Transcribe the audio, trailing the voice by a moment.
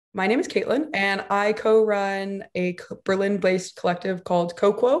My name is Caitlin, and I co-run a Berlin-based collective called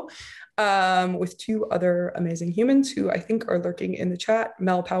QUO, with two other amazing humans who I think are lurking in the chat,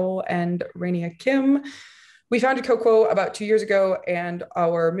 Mel Powell and Rainia Kim. We founded QUO about 2 years ago, and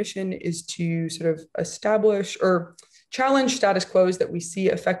our mission is to sort of establish or challenge status quos that we see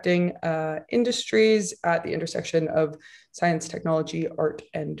affecting industries at the intersection of science, technology, art,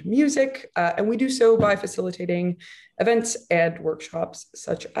 and music. And we do so by facilitating events and workshops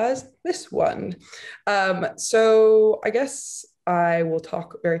such as this one. So I guess I will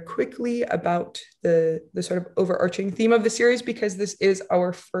talk very quickly about the sort of overarching theme of the series because this is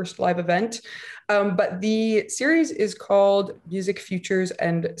our first live event. But the series is called Music, Futures,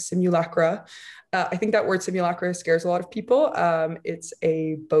 and Simulacra. I think that word simulacra scares a lot of people. It's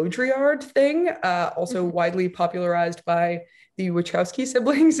a Baudrillard thing, also widely popularized by the Wachowski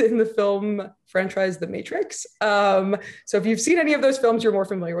siblings in the film franchise The Matrix. So if you've seen any of those films, you're more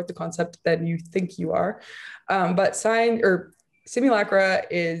familiar with the concept than you think you are. But simulacra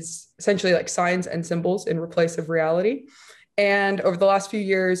is essentially like signs and symbols in replace of reality. And over the last few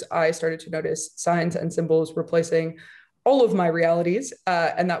years, I started to notice signs and symbols replacing all of my realities.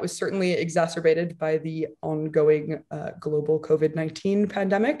 And that was certainly exacerbated by the ongoing global COVID-19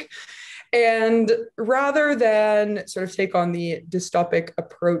 pandemic. And rather than sort of take on the dystopic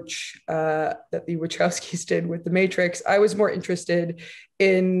approach that the Wachowskis did with The Matrix, I was more interested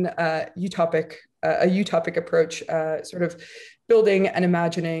in a utopic approach, sort of building and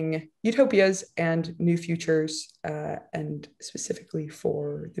imagining utopias and new futures, and specifically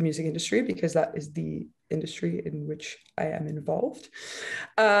for the music industry, because that is the industry in which I am involved.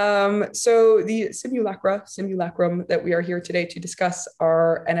 So the simulacrum that we are here today to discuss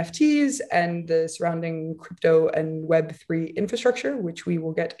are NFTs and the surrounding crypto and Web3 infrastructure, which we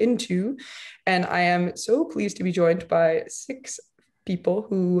will get into. And I am so pleased to be joined by 6 people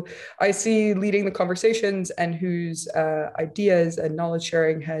who I see leading the conversations and whose ideas and knowledge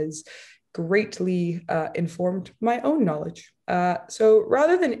sharing has greatly informed my own knowledge. So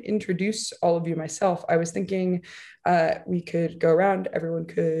rather than introduce all of you myself, I was thinking we could go around, everyone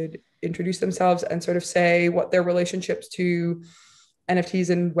could introduce themselves and sort of say what their relationships to NFTs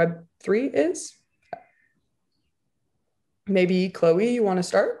and Web3 is. Maybe Chloe, you want to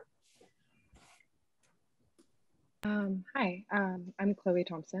start? Hi, I'm Chloe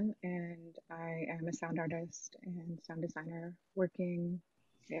Thompson, and I am a sound artist and sound designer working,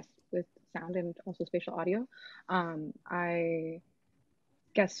 yes, with sound and also spatial audio. I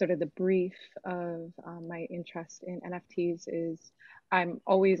guess sort of the brief of my interest in NFTs is I'm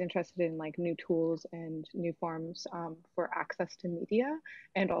always interested in like new tools and new forms for access to media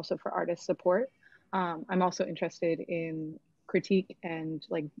and also for artist support. I'm also interested in critique and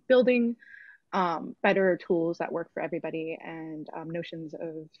like building better tools that work for everybody and notions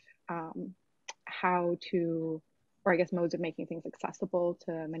of how to, or I guess modes of making things accessible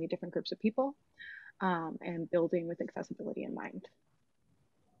to many different groups of people, and building with accessibility in mind.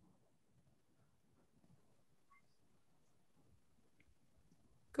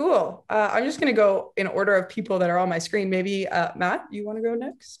 Cool. I'm just going to go in order of people that are on my screen. Maybe Matt, you want to go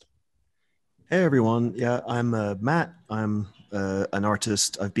next? Hey, everyone. Yeah, I'm Matt. I'm an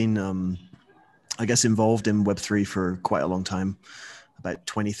artist. I've been I guess involved in Web3 for quite a long time. About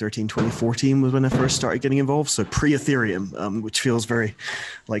 2013, 2014 was when I first started getting involved. So pre-Ethereum, which feels very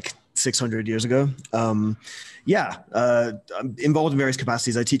like 600 years ago. I'm involved in various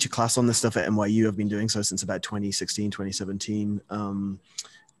capacities. I teach a class on this stuff at NYU. I've been doing so since about 2016, 2017.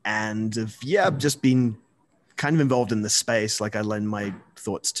 I've just been kind of involved in the space. Like I lend my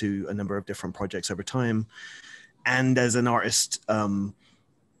thoughts to a number of different projects over time. And as an artist,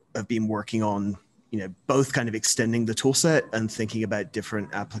 I've been working on, both kind of extending the tool set and thinking about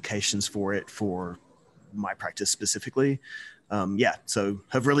different applications for it for my practice specifically. So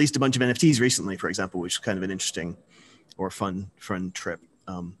have released a bunch of NFTs recently, for example, which is kind of an interesting or fun trip.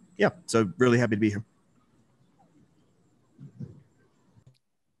 So really happy to be here.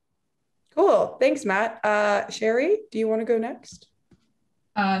 Cool. Thanks, Matt. Sherry, do you want to go next?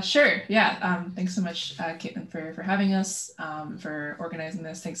 Sure. Yeah. Thanks so much, Caitlin, for having us, for organizing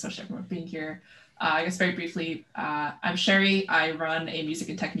this. Thanks so much everyone for being here. I guess very briefly, I'm Sherry. I run a music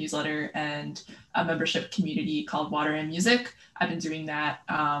and tech newsletter and a membership community called Water and Music. I've been doing that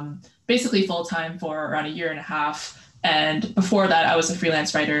basically full time for around 1.5 years. And before that, I was a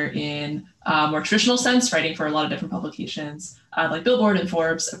freelance writer in a more traditional sense, writing for a lot of different publications like Billboard and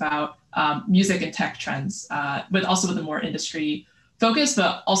Forbes about music and tech trends, but also with a more industry focus,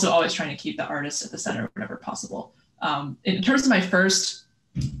 but also always trying to keep the artist at the center whenever possible. In terms of my first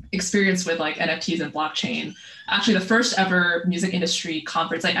experience with like NFTs and blockchain. Actually, the first ever music industry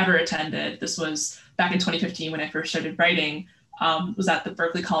conference I ever attended, this was back in 2015 when I first started writing, was at the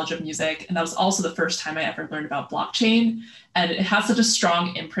Berklee College of Music. And that was also the first time I ever learned about blockchain. And it had such a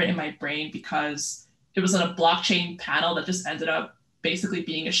strong imprint in my brain because it was on a blockchain panel that just ended up basically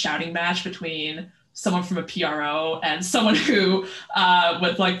being a shouting match between someone from a PRO and someone who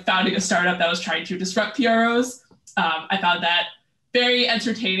was like founding a startup that was trying to disrupt PROs. I found that very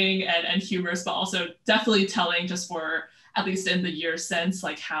entertaining and humorous, but also definitely telling just for, at least in the years since,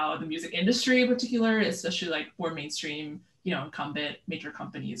 like how the music industry in particular, especially like more mainstream, you know, incumbent major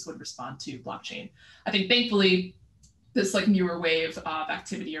companies would respond to blockchain. I think thankfully, this like newer wave of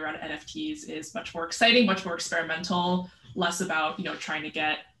activity around NFTs is much more exciting, much more experimental, less about, you know, trying to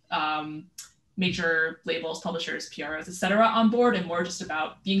get major labels, publishers, PROs, et cetera, on board, and more just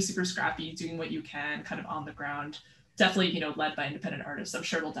about being super scrappy, doing what you can kind of on the ground. Definitely, you know, led by independent artists. I'm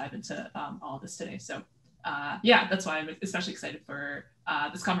sure we'll dive into all of this today. So yeah, that's why I'm especially excited for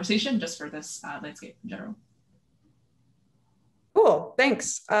this conversation, just for this landscape in general. Cool,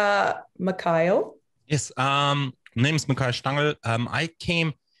 thanks. Mikhail? Yes, my name is Mikhail Stangl. I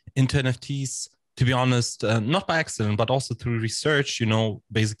came into NFTs, to be honest, not by accident, but also through research, you know,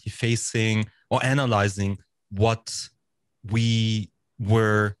 basically facing or analyzing what we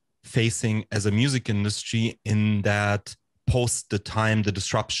were facing as a music industry in that post the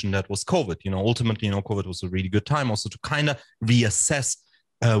disruption that was COVID. You know, ultimately, you know, COVID was a really good time also to kind of reassess,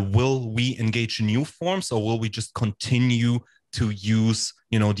 will we engage in new forms or will we just continue to use,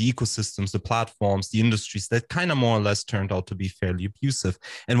 you know, the ecosystems, the platforms, the industries that kind of more or less turned out to be fairly abusive.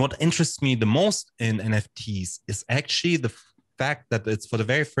 And what interests me the most in NFTs is actually the fact that it's for the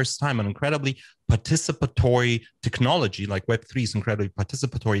very first time an incredibly participatory technology, like Web3 is incredibly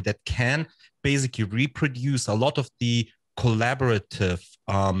participatory, that can basically reproduce a lot of the collaborative,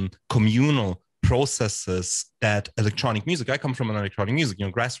 communal processes that electronic music, I come from an electronic music, you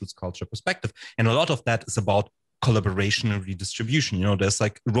know, grassroots culture perspective. And a lot of that is about collaboration and redistribution. You know, there's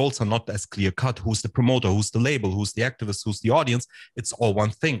like roles are not as clear cut. Who's the promoter? Who's the label? Who's the activist? Who's the audience? It's all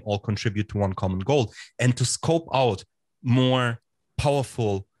one thing, all contribute to one common goal. And to scope out more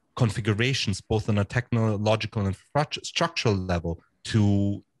powerful configurations, both on a technological and structural level,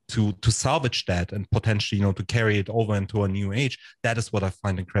 to salvage that and potentially, you know, to carry it over into a new age. That is what I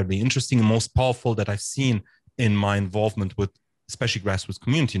find incredibly interesting and most powerful that I've seen in my involvement with especially grassroots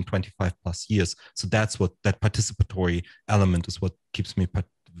community in 25 plus years. So that's what that participatory element is what keeps me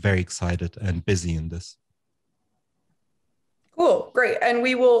very excited and busy in this. Cool, great. And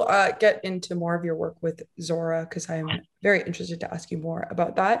we will get into more of your work with Zora because I'm very interested to ask you more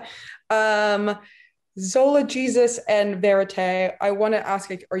about that. Zola, Jesus, and Verite, I want to ask,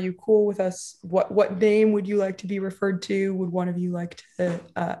 like, are you cool with us? What name would you like to be referred to? Would one of you like to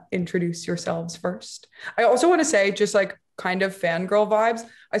introduce yourselves first? I also want to say, just like kind of fangirl vibes,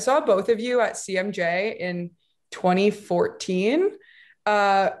 I saw both of you at CMJ in 2014.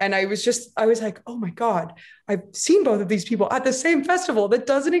 And I was like, oh my God, I've seen both of these people at the same festival that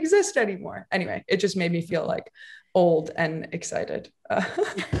doesn't exist anymore. Anyway, it just made me feel like old and excited.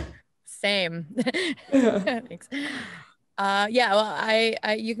 Same. Thanks. Yeah, well,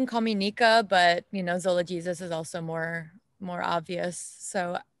 I you can call me Nika, but you know, Zola Jesus is also more obvious,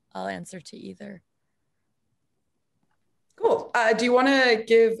 so I'll answer to either. Cool. Do you want to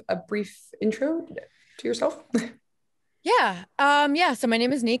give a brief intro to yourself? Yeah. Yeah. So my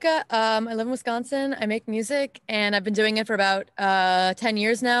name is Nika. I live in Wisconsin. I make music, and I've been doing it for about 10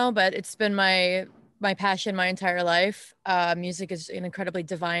 years now. But it's been my passion my entire life. Music is an incredibly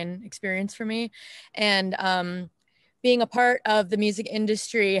divine experience for me, and being a part of the music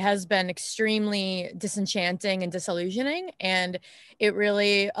industry has been extremely disenchanting and disillusioning, and it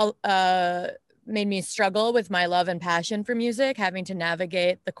really made me struggle with my love and passion for music, having to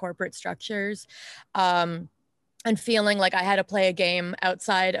navigate the corporate structures. And feeling like I had to play a game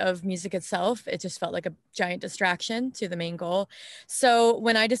outside of music itself. It just felt like a giant distraction to the main goal. So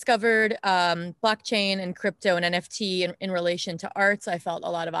when I discovered blockchain and crypto and NFT in relation to arts, I felt a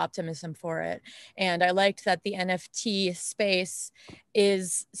lot of optimism for it. And I liked that the NFT space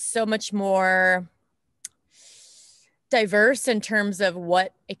is so much more diverse in terms of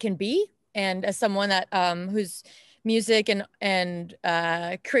what it can be. And as someone that who's music and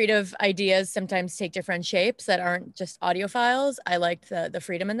creative ideas sometimes take different shapes that aren't just audio files, I liked the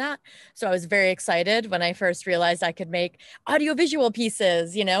freedom in that. So I was very excited when I first realized I could make audiovisual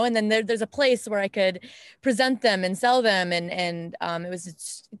pieces, you know, and then there's a place where I could present them and sell them. And it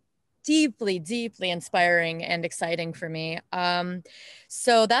was deeply, deeply inspiring and exciting for me.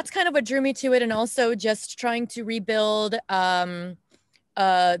 So that's kind of what drew me to it. And also just trying to rebuild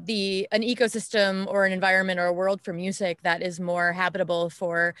an ecosystem or an environment or a world for music that is more habitable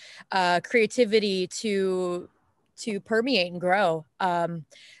for creativity to permeate and grow,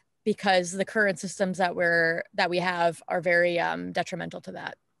 because the current systems that we have are very detrimental to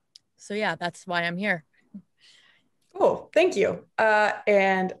that. So yeah, that's why I'm here. Cool, thank you.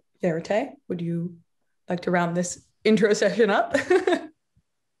 And Verite, would you like to round this intro session up?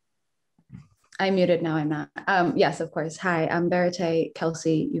 I'm muted now, I'm not. Yes, of course. Hi, I'm Verite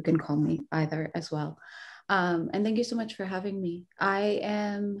Kelsey. You can call me either as well. And thank you so much for having me.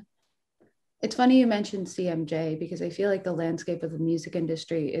 It's funny you mentioned CMJ, because I feel like the landscape of the music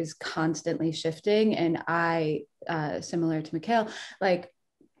industry is constantly shifting. And I, similar to Mikhail,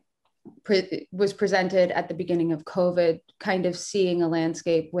 was presented at the beginning of COVID, kind of seeing a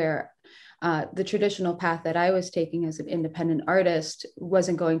landscape where the traditional path that I was taking as an independent artist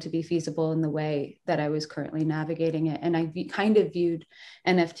wasn't going to be feasible in the way that I was currently navigating it. And I kind of viewed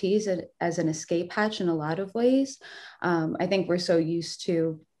NFTs as an escape hatch in a lot of ways. I think we're so used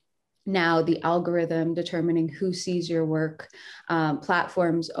to now the algorithm determining who sees your work,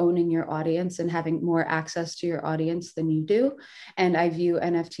 platforms owning your audience and having more access to your audience than you do. And I view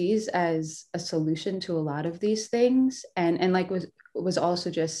NFTs as a solution to a lot of these things. And like was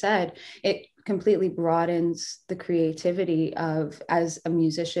also just said, it completely broadens the creativity of, as a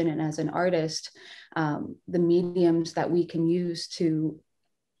musician and as an artist, the mediums that we can use to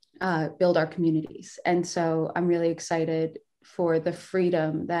build our communities. And so I'm really excited for the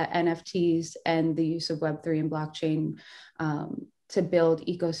freedom that NFTs and the use of Web3 and blockchain to build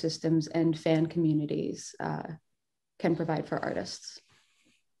ecosystems and fan communities can provide for artists.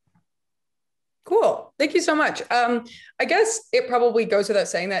 Cool. Thank you so much. I guess it probably goes without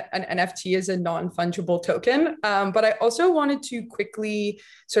saying that an NFT is a non-fungible token, but I also wanted to quickly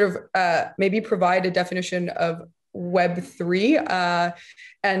sort of maybe provide a definition of Web3,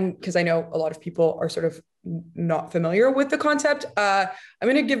 and because I know a lot of people are sort of not familiar with the concept. I'm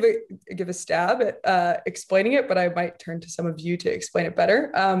going to give a stab at explaining it, but I might turn to some of you to explain it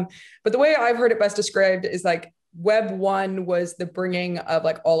better. But the way I've heard it best described is like Web 1 was the bringing of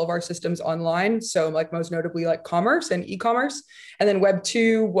like all of our systems online. So like most notably like commerce and e-commerce. And then Web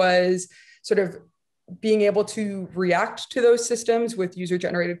 2 was sort of being able to react to those systems with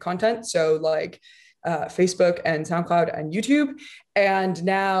user-generated content. So like Facebook and SoundCloud and YouTube. And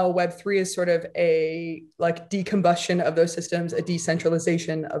now Web3 is sort of a like decombustion of those systems, a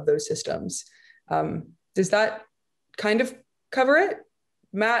decentralization of those systems. Does that kind of cover it?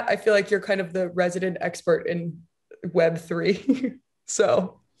 Matt, I feel like you're kind of the resident expert in Web3.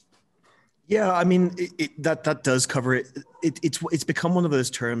 So. Yeah, I mean, that does cover it. It's become one of those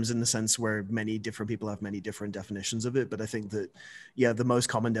terms in the sense where many different people have many different definitions of it. But I think that, yeah, the most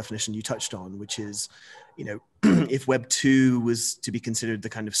common definition you touched on, which is, you know, if Web 2 was to be considered the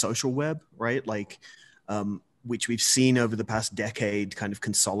kind of social web, right? Like, which we've seen over the past decade kind of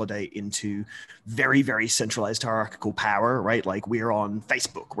consolidate into very, very centralized hierarchical power, right? Like we're on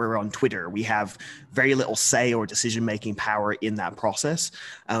Facebook, we're on Twitter, we have very little say or decision-making power in that process.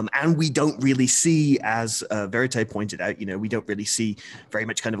 And we don't really see, as Verite pointed out, you know, we don't really see very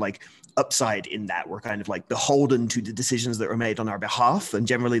much kind of like upside in that. We're kind of like beholden to the decisions that are made on our behalf. And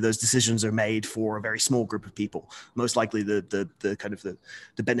generally those decisions are made for a very small group of people, most likely the kind of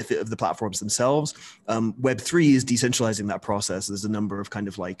the benefit of the platforms themselves. Web3 is decentralizing that process. There's a number of kind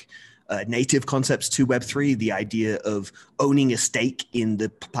of like native concepts to Web3, the idea of owning a stake in the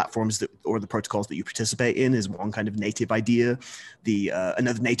platforms that, or the protocols that you participate in, is one kind of native idea.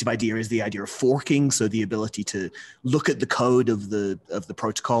 Another native idea is the idea of forking, so the ability to look at the code of the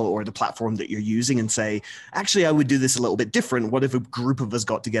protocol or the platform that you're using and say, actually, I would do this a little bit different. What if a group of us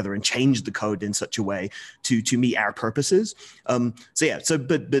got together and changed the code in such a way to meet our purposes?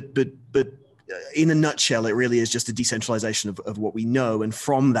 But in a nutshell, it really is just a decentralization of what we know. And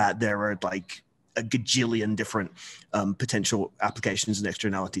from that, there are like a gajillion different potential applications and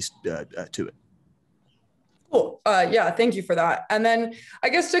externalities to it. Cool. Yeah, thank you for that. And then I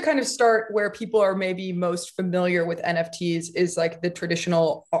guess to kind of start where people are maybe most familiar with NFTs is like the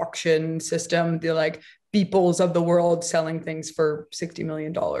traditional auction system, the like Beeples of the world selling things for $60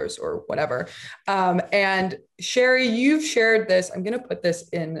 million or whatever. And Sherry, you've shared this. I'm going to put this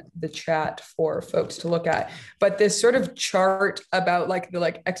in the chat for folks to look at, but this sort of chart about like the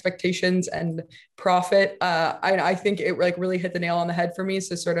like expectations and profit. I think it like really hit the nail on the head for me.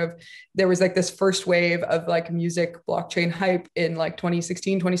 So sort of there was like this first wave of like music blockchain hype in like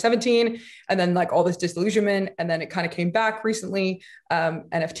 2016, 2017, and then like all this disillusionment. And then it kind of came back recently,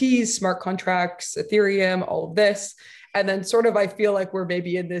 NFTs, smart contracts, Ethereum, all of this. And then sort of, I feel like we're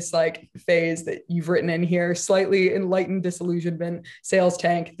maybe in this like phase that you've written in here, slightly enlightened disillusionment, sales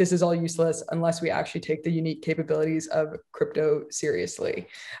tank. This is all useless unless we actually take the unique capabilities of crypto seriously.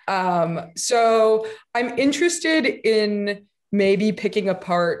 So I'm interested in maybe picking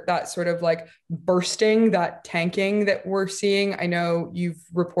apart that sort of like bursting, that tanking that we're seeing. I know you've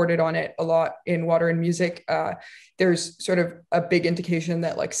reported on it a lot in Water and Music. There's sort of a big indication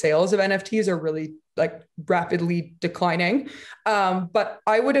that like sales of NFTs are really like rapidly declining. But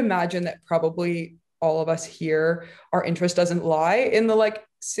I would imagine that probably all of us here, our interest doesn't lie in the like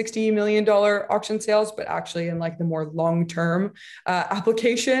 $60 million auction sales, but actually in like the more long-term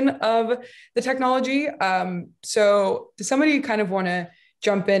application of the technology. So does somebody kind of want to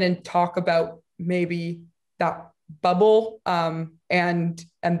jump in and talk about maybe that bubble and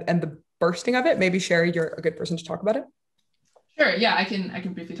the bursting of it? Maybe Sherry, you're a good person to talk about it. Sure. Yeah, I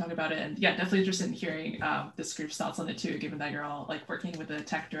can briefly talk about it, and yeah, definitely interested in hearing this group's thoughts on it too, given that you're all like working with the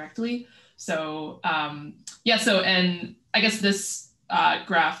tech directly. So yeah, so and I guess this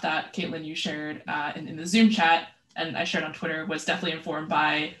graph that Caitlin you shared in the Zoom chat and I shared on Twitter was definitely informed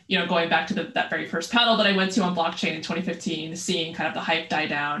by, you know, going back to that very first panel that I went to on blockchain in 2015, seeing kind of the hype die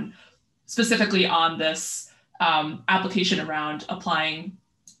down, specifically on this application around applying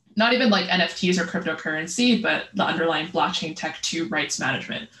not even like NFTs or cryptocurrency, but the underlying blockchain tech to rights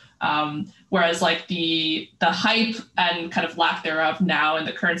management. Whereas like the hype and kind of lack thereof now in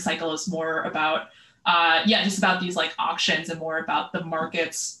the current cycle is more about, just about these like auctions and more about the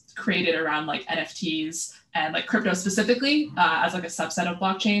markets created around like NFTs and like crypto specifically as like a subset of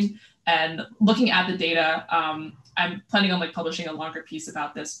blockchain. And looking at the data, I'm planning on like publishing a longer piece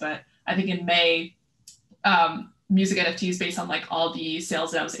about this, but I think in May, music NFTs, based on like all the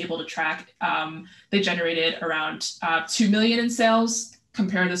sales that I was able to track, they generated around 2 million in sales.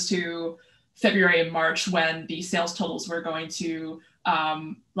 Compare this to February and March when the sales totals were going to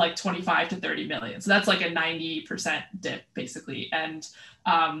like 25 to 30 million. So that's like a 90% dip basically. And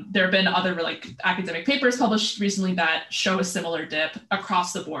there have been other like academic papers published recently that show a similar dip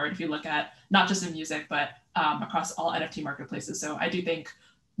across the board if you look at not just in music, but across all NFT marketplaces. So I do think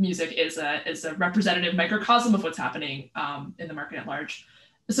music is a representative microcosm of what's happening in the market at large.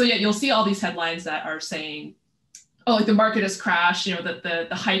 So yeah, you'll see all these headlines that are saying, oh, like the market has crashed, you know, that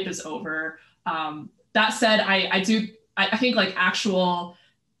the hype is over. That said, I think like actual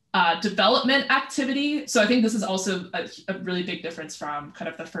development activity. So I think this is also a really big difference from kind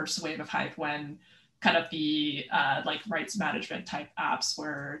of the first wave of hype when kind of the like rights management type apps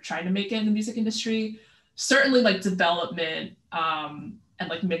were trying to make it in the music industry. Certainly like development and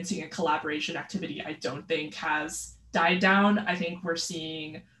like minting and collaboration activity, I don't think has died down. I think we're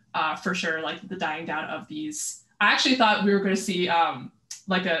seeing for sure like the dying down of these. I actually thought we were going to see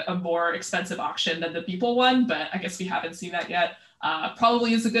like a more expensive auction than the Beeple one, but I guess we haven't seen that yet.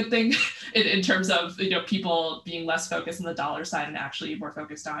 Probably is a good thing in terms of, you know, people being less focused on the dollar side and actually more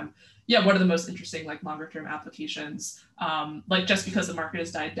focused on, yeah, what are the most interesting like longer term applications. Like just because the market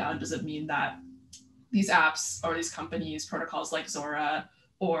has died down doesn't mean that these apps or these companies, protocols like Zora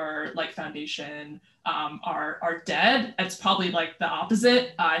or like Foundation are dead. It's probably like the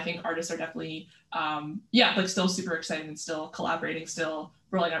opposite. I think artists are definitely, like still super excited and still collaborating, still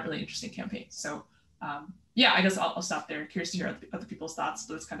rolling out really interesting campaigns. So yeah, I guess I'll stop there. Curious to hear other people's thoughts,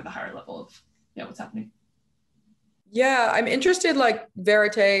 but it's kind of the higher level of what's happening. Yeah, I'm interested, like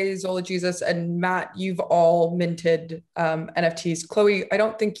Verite, Zola Jesus, and Matt, you've all minted NFTs. Chloe, I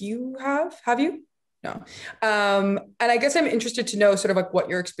don't think you have you? No. And I guess I'm interested to know sort of like what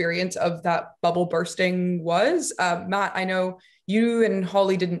your experience of that bubble bursting was. Matt, I know you and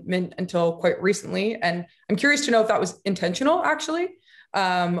Holly didn't mint until quite recently, and I'm curious to know if that was intentional actually,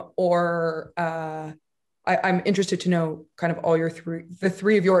 or I'm interested to know kind of all the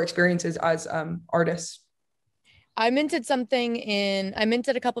three of your experiences as artists. I minted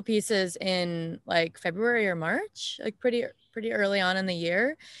a couple pieces in like February or March, like pretty early on in the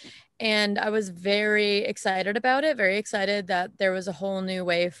year. And I was very excited about it, very excited that there was a whole new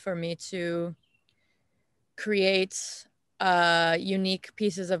way for me to create unique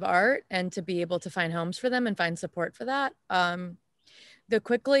pieces of art and to be able to find homes for them and find support for that.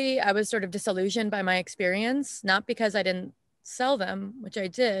 Quickly, I was sort of disillusioned by my experience, not because I didn't sell them, which I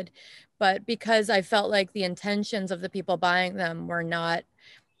did, but because I felt like the intentions of the people buying them were not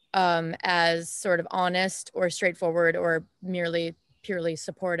as sort of honest or straightforward or purely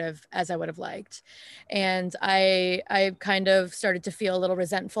supportive as I would have liked. And I kind of started to feel a little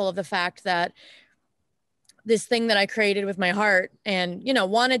resentful of the fact that this thing that I created with my heart and, you know,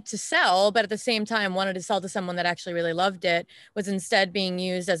 wanted to sell, but at the same time wanted to sell to someone that actually really loved it, was instead being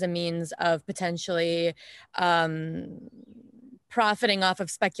used as a means of potentially profiting off of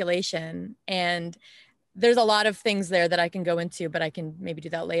speculation. And there's a lot of things there that I can go into, but I can maybe do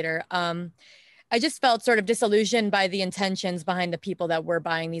that later. I just felt sort of disillusioned by the intentions behind the people that were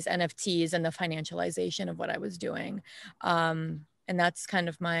buying these NFTs and the financialization of what I was doing. And that's kind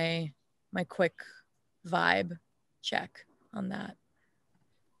of my quick vibe check on that.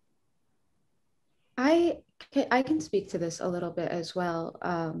 I can speak to this a little bit as well.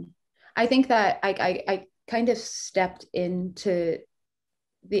 I think that I kind of stepped into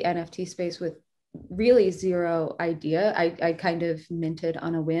the NFT space with really zero idea. I kind of minted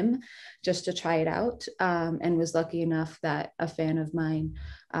on a whim just to try it out, and was lucky enough that a fan of mine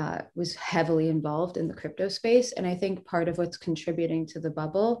was heavily involved in the crypto space. And I think part of what's contributing to the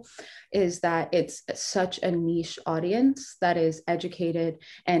bubble is that it's such a niche audience that is educated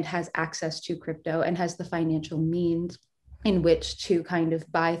and has access to crypto and has the financial means in which to kind of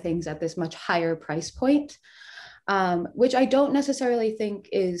buy things at this much higher price point. Which I don't necessarily think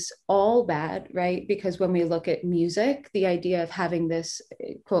is all bad, right? Because when we look at music, the idea of having this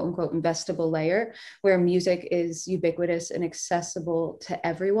quote unquote investable layer where music is ubiquitous and accessible to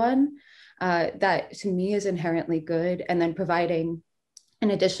everyone, that to me is inherently good. And then providing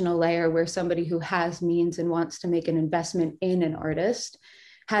an additional layer where somebody who has means and wants to make an investment in an artist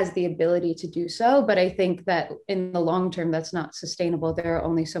has the ability to do so. But I think that in the long term, that's not sustainable. There are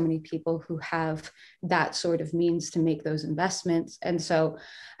only so many people who have that sort of means to make those investments. And so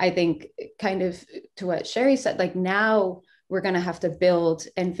I think, kind of to what Sherry said, like now we're going to have to build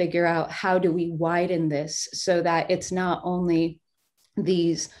and figure out how do we widen this so that it's not only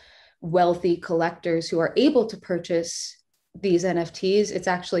these wealthy collectors who are able to purchase these NFTs, it's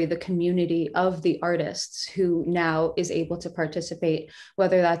actually the community of the artists who now is able to participate,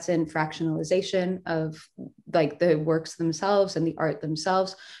 whether that's in fractionalization of like the works themselves and the art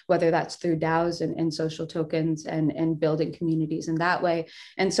themselves, whether that's through DAOs and social tokens and building communities in that way.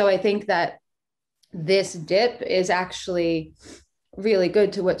 And so I think that this dip is actually really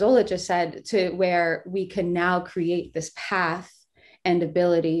good, to what Zola just said, to where we can now create this path and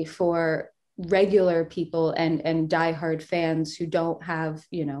ability for regular people and diehard fans who don't have,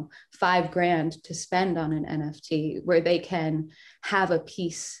 you know, $5,000 to spend on an NFT, where they can have a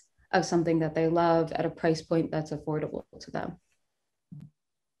piece of something that they love at a price point that's affordable to them.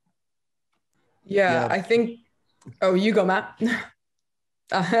 Yeah. I think, oh, you go, Matt.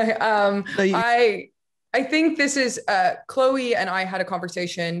 I think this is Chloe and I had a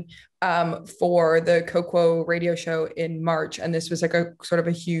conversation for the QUO radio show in March, and this was like a sort of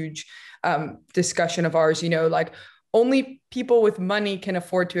a huge discussion of ours, you know, like only people with money can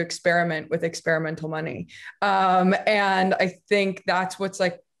afford to experiment with experimental money. And I think that's what's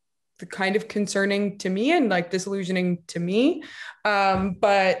like the kind of concerning to me and like disillusioning to me.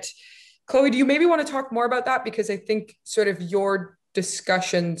 But Chloe, do you maybe want to talk more about that? Because I think sort of your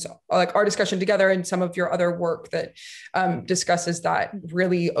discussions, like our discussion together and some of your other work that discusses that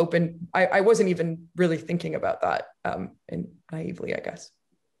really open. I wasn't even really thinking about that and naively, I guess.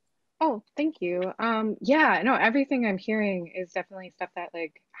 Oh, thank you. Yeah, no, everything I'm hearing is definitely stuff that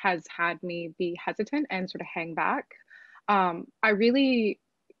like has had me be hesitant and sort of hang back. I really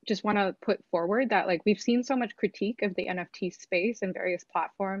just want to put forward that like we've seen so much critique of the NFT space and various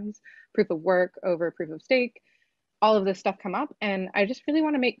platforms, proof of work over proof of stake, all of this stuff come up. And I just really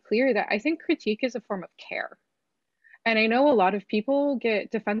want to make clear that I think critique is a form of care. And I know a lot of people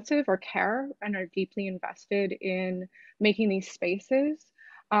get defensive or care and are deeply invested in making these spaces.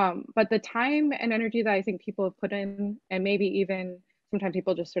 But the time and energy that I think people have put in, and maybe even sometimes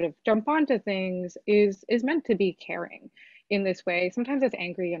people just sort of jump onto things, is meant to be caring in this way. Sometimes it's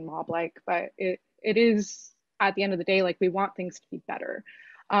angry and mob-like, but it is at the end of the day, like we want things to be better.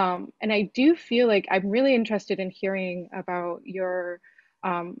 And I do feel like I'm really interested in hearing about your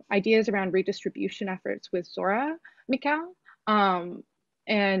ideas around redistribution efforts with Zora, Mikal.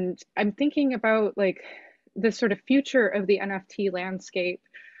 And I'm thinking about like the sort of future of the NFT landscape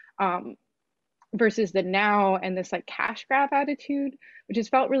versus the now, and this like cash grab attitude, which has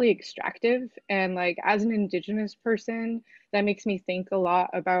felt really extractive. And like as an Indigenous person, that makes me think a lot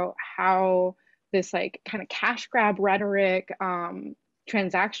about how this like kind of cash grab rhetoric,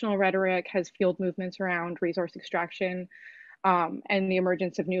 transactional rhetoric has fueled movements around resource extraction, and the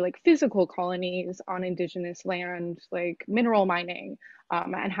emergence of new like physical colonies on Indigenous land, like mineral mining,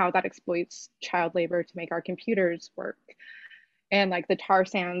 and how that exploits child labor to make our computers work. and like the tar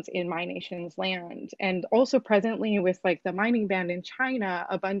sands in my nation's land. And also presently with like the mining ban in China,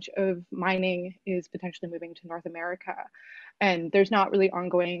 a bunch of mining is potentially moving to North America. And there's not really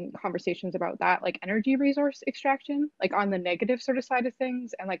ongoing conversations about that, like energy resource extraction, like on the negative sort of side of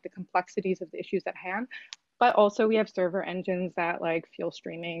things and like the complexities of the issues at hand. But also we have server engines that like fuel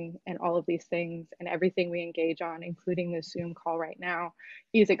streaming and all of these things, and everything we engage on, including this Zoom call right now,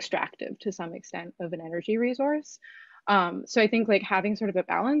 is extractive to some extent of an energy resource. So I think like having sort of a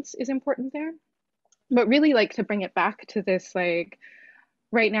balance is important there. But really like to bring it back to this, like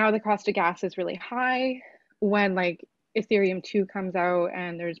right now the cost of gas is really high. When like Ethereum 2 comes out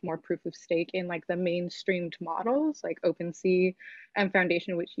and there's more proof of stake in like the mainstreamed models like OpenSea and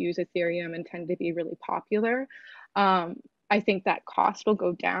Foundation, which use Ethereum and tend to be really popular, I think that cost will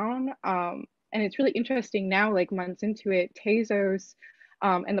go down. And it's really interesting now, like months into it, Tezos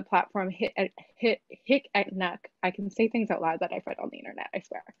and the platform hit at Nuck. I can say things out loud that I've read on the internet, I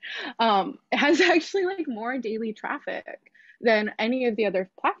swear. Has actually like more daily traffic than any of the other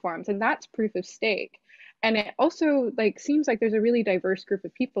platforms, and that's proof of stake. And it also like seems like there's a really diverse group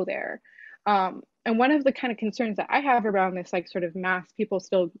of people there. And one of the kind of concerns that I have around this like sort of mass people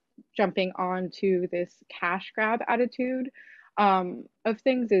still jumping onto this cash grab attitude of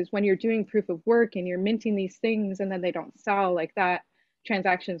things is when you're doing proof of work and you're minting these things and then they don't sell, like that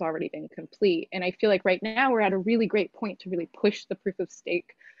transaction's already been complete. And I feel like right now we're at a really great point to really push the proof of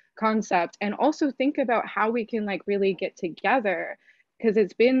stake concept and also think about how we can like really get together, because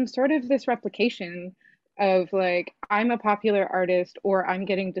it's been sort of this replication of like, I'm a popular artist or I'm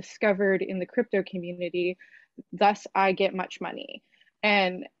getting discovered in the crypto community, thus I get much money.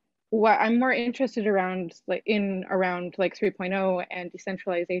 And what I'm more interested around like around like 3.0 and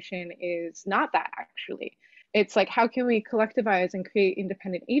decentralization is not that actually. It's like, how can we collectivize and create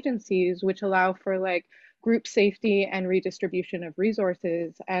independent agencies which allow for like group safety and redistribution of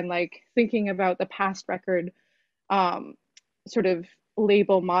resources, and like thinking about the past record sort of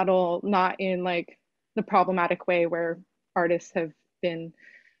label model, not in like the problematic way where artists have been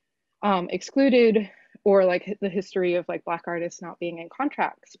excluded, or like the history of like Black artists not being in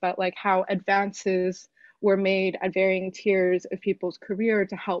contracts, but like how advances were made at varying tiers of people's career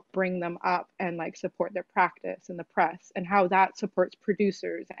to help bring them up and like support their practice in the press, and how that supports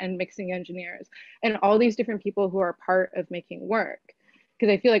producers and mixing engineers and all these different people who are part of making work.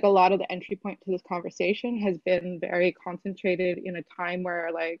 Because I feel like a lot of the entry point to this conversation has been very concentrated in a time where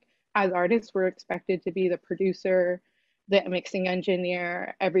like as artists we're expected to be the producer, the mixing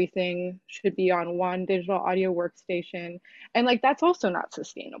engineer, everything should be on one digital audio workstation. And like, that's also not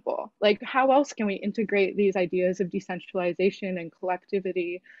sustainable. Like, how else can we integrate these ideas of decentralization and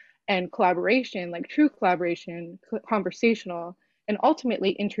collectivity and collaboration, like true collaboration, conversational, and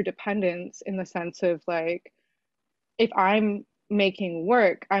ultimately interdependence, in the sense of like, if I'm making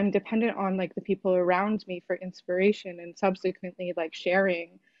work, I'm dependent on like the people around me for inspiration, and subsequently like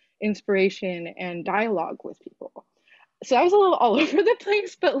sharing inspiration and dialogue with people. So I was a little all over the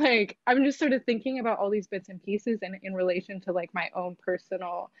place, but like I'm just sort of thinking about all these bits and pieces and in relation to like my own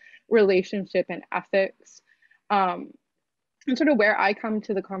personal relationship and ethics, and sort of where I come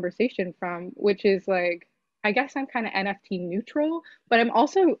to the conversation from, which is like, I guess I'm kind of NFT neutral, but I'm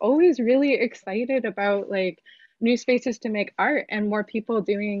also always really excited about like new spaces to make art and more people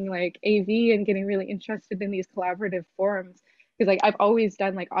doing like AV and getting really interested in these collaborative forums. Because like I've always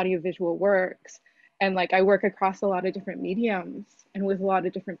done like audiovisual works, and like I work across a lot of different mediums and with a lot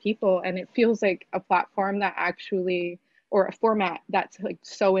of different people, and it feels like a platform that actually, or a format that's like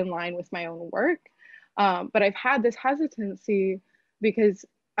so in line with my own work. But I've had this hesitancy because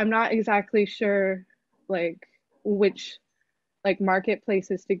I'm not exactly sure like which like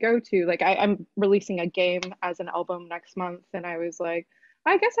marketplaces to go to. Like I'm releasing a game as an album next month, and I was like,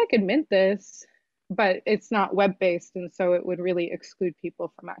 I guess I could mint this, but it's not web-based, and so it would really exclude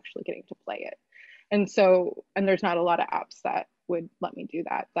people from actually getting to play it. And so, and there's not a lot of apps that would let me do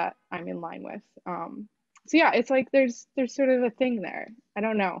that I'm in line with. So yeah, it's like there's sort of a thing there. I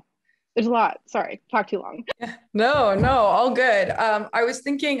don't know. There's a lot. Sorry, talk too long. No, all good. I was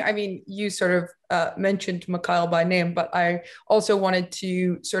thinking, I mean, you sort of mentioned Mikhail by name, but I also wanted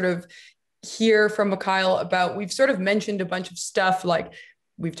to sort of hear from Mikhail about, we've sort of mentioned a bunch of stuff, like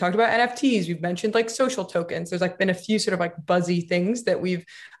we've talked about NFTs, we've mentioned like social tokens. There's like been a few sort of like buzzy things that we've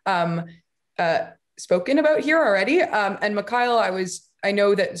spoken about here already. And Mikhail, I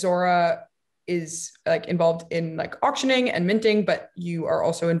know that Zora is like involved in like auctioning and minting, but you are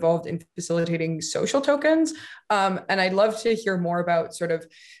also involved in facilitating social tokens. And I'd love to hear more about sort of,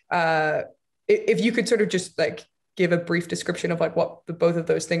 if you could sort of just like give a brief description of like what both of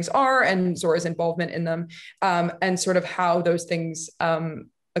those things are and Zora's involvement in them, and sort of how those things,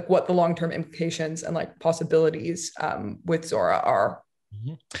 like what the long-term implications and like possibilities with Zora are.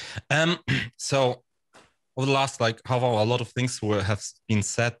 So over the last like a lot of things have been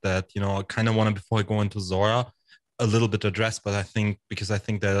said that, you know, I kind of want to, before I go into Zora, a little bit address, but I think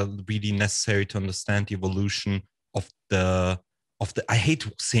they're really necessary to understand the evolution of the I hate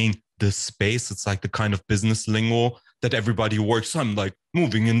saying the space. It's like the kind of business lingo that everybody works. I'm like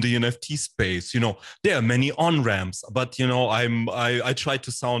moving in the NFT space. You know, there are many on-ramps, but you know, I try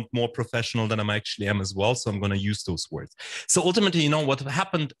to sound more professional than I actually am as well. So I'm going to use those words. So ultimately, you know, what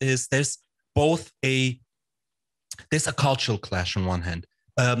happened is there's a cultural clash on one hand.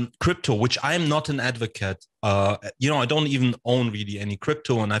 Crypto, which I'm not an advocate, you know, I don't even own really any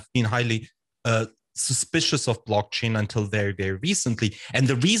crypto, and I've been highly suspicious of blockchain until very, very recently. And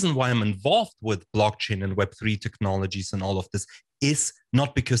the reason why I'm involved with blockchain and Web3 technologies and all of this is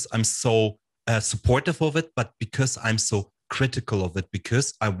not because I'm so supportive of it, but because I'm so critical of it,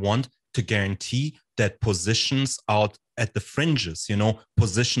 because I want to guarantee that positions out at the fringes, you know,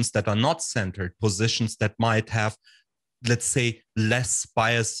 positions that are not centered, positions that might have, let's say, less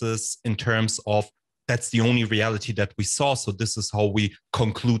biases in terms of that's the only reality that we saw, so this is how we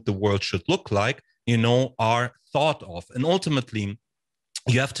conclude the world should look like, you know, are thought of. And ultimately,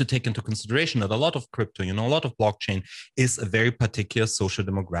 you have to take into consideration that a lot of crypto, you know, a lot of blockchain is a very particular social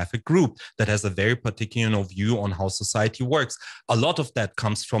demographic group that has a very particular, you know, view on how society works. A lot of that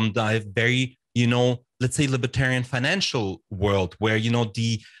comes from the very, you know, let's say libertarian financial world where, you know,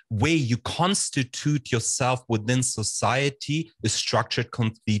 the way you constitute yourself within society is structured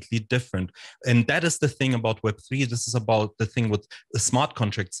completely different. And that is the thing about Web3. This is about the thing with the smart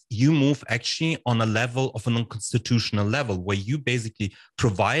contracts. You move actually on a level of an unconstitutional level where you basically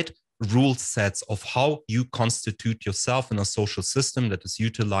provide rule sets of how you constitute yourself in a social system that is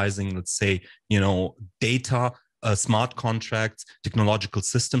utilizing, let's say, you know, data, smart contracts, technological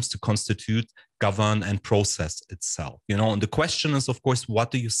systems to constitute, govern, and process itself. You know, and the question is, of course,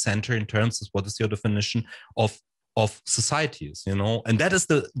 what do you center in terms of what is your definition of societies, you know? And that is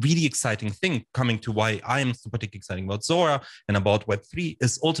the really exciting thing, coming to why I am so particularly excited about Zora and about Web3,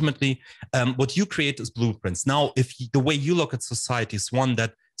 is ultimately what you create is blueprints. Now, if the way you look at society is one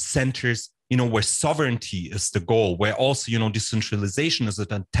that centers, you know, where sovereignty is the goal, where also, you know, decentralization is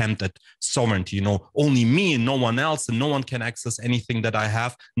an attempt at sovereignty, you know, only me and no one else, and no one can access anything that I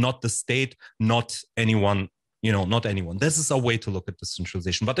have, not the state, not anyone, you know, not anyone. This is a way to look at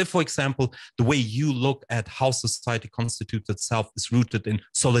decentralization. But if, for example, the way you look at how society constitutes itself is rooted in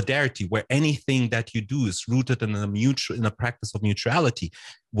solidarity, where anything that you do is rooted in a practice of mutuality,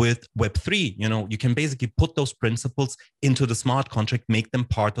 with Web3, you know, you can basically put those principles into the smart contract, make them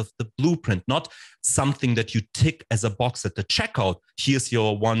part of the blueprint, not something that you tick as a box at the checkout. Here's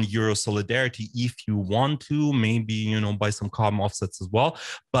your €1 solidarity. If you want to, maybe, you know, buy some carbon offsets as well,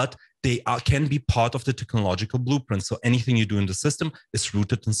 but they can be part of the technological blueprint. So anything you do in the system is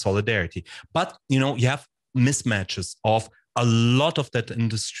rooted in solidarity. But, you know, you have mismatches of a lot of that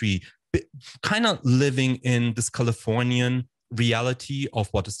industry kind of living in this Californian reality of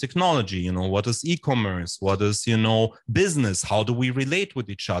what is technology, you know, what is e-commerce, what is, you know, business, how do we relate with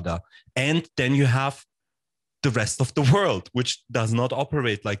each other? And then you have the rest of the world, which does not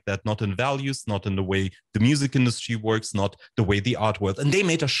operate like that, not in values, not in the way the music industry works, not the way the art world. And they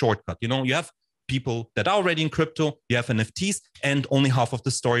made a shortcut. You know, you have people that are already in crypto, you have NFTs, and only half of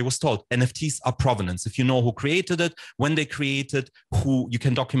the story was told. NFTs are provenance. If you know who created it, when they created, who you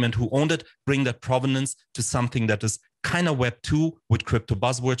can document who owned it, bring that provenance to something that is kind of Web 2 with crypto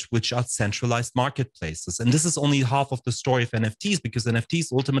buzzwords, which are centralized marketplaces. And this is only half of the story of NFTs, because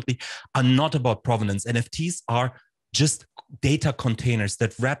NFTs ultimately are not about provenance. NFTs are just data containers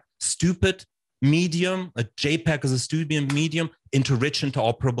that wrap stupid medium, a JPEG is a stupid medium, into rich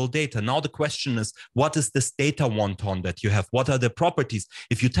interoperable data. Now the question is, what is this data wonton that you have? What are the properties?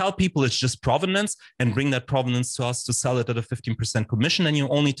 If you tell people it's just provenance and bring that provenance to us to sell it at a 15% commission, then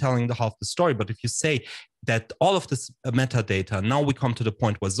you're only telling the half the story. But if you say that all of this metadata, now we come to the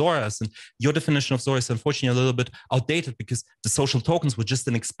point where Zora is, and your definition of Zora is unfortunately a little bit outdated, because the social tokens were just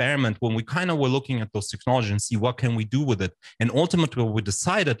an experiment when we kind of were looking at those technologies and see what can we do with it. And ultimately what we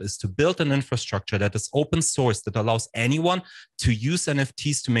decided is to build an infrastructure that is open source, that allows anyone to use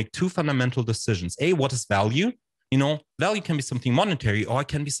NFTs to make two fundamental decisions. A, what is value? You know, value can be something monetary, or it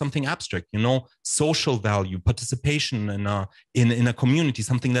can be something abstract, you know, social value, participation in a community,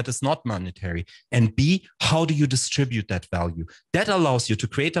 something that is not monetary. And B, how do you distribute that value? That allows you to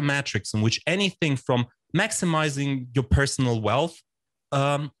create a matrix in which anything from maximizing your personal wealth,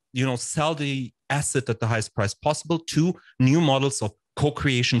 you know, sell the asset at the highest price possible. 2, new models of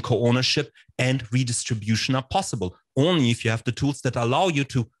co-creation, co-ownership, and redistribution are possible only if you have the tools that allow you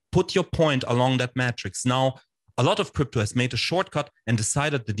to put your point along that matrix. Now, a lot of crypto has made a shortcut and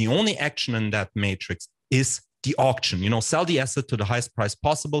decided that the only action in that matrix is the auction. Sell the asset to the highest price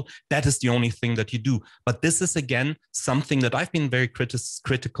possible. That is the only thing that you do. But this is, again, something that I've been very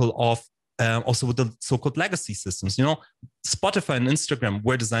critical of, also with the so-called legacy systems. Spotify and Instagram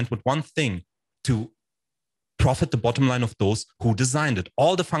were designed with one thing: to profit the bottom line of those who designed it.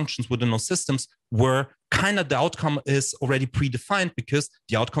 All the functions within those systems were kind of, the outcome is already predefined because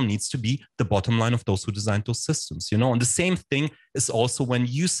the outcome needs to be the bottom line of those who designed those systems. And the same thing is also when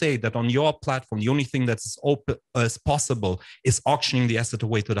you say that on your platform, the only thing that's open as possible is auctioning the asset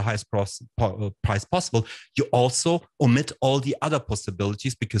away to the highest price possible. You also omit all the other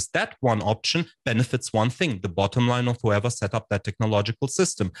possibilities because that one option benefits one thing: the bottom line of whoever set up that technological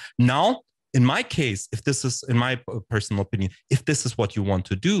system. Now, in my case, if this is, in my personal opinion, if this is what you want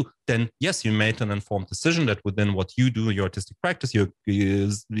to do, then yes, you made an informed decision that within what you do, your artistic practice, your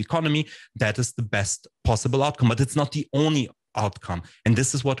economy, that is the best possible outcome. But it's not the only outcome. And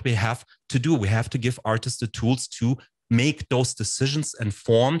this is what we have to do. We have to give artists the tools to make those decisions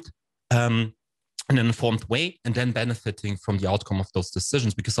informed, in an informed way, and then benefiting from the outcome of those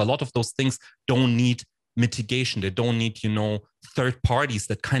decisions. Because a lot of those things don't need mitigation. They don't need, third parties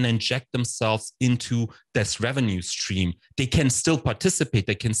that kind of inject themselves into this revenue stream. They can still participate.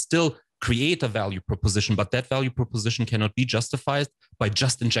 They can still create a value proposition, but that value proposition cannot be justified by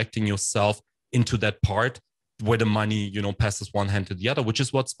just injecting yourself into that part where the money, passes one hand to the other, which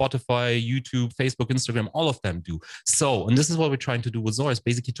is what Spotify, YouTube, Facebook, Instagram, all of them do. So, and this is what we're trying to do with Zora, is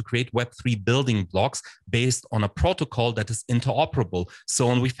basically to create Web3 building blocks based on a protocol that is interoperable.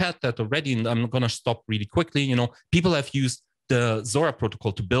 So, and we've had that already, and I'm going to stop really quickly. People have used the Zora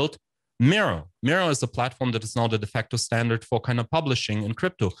protocol to build Miro. Miro is a platform that is now the de facto standard for kind of publishing in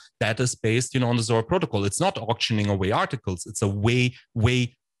crypto. That is based, on the Zora protocol. It's not auctioning away articles. It's a way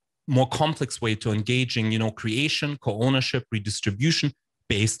more complex way to engaging, creation, co-ownership, redistribution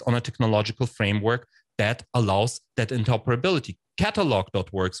based on a technological framework that allows that interoperability.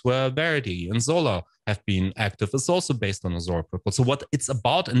 Catalog.works, where Verity and Zola have been active, is also based on a Zora protocol. So what it's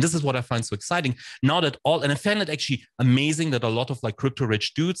about, and this is what I find so exciting, now that and I find it actually amazing that a lot of like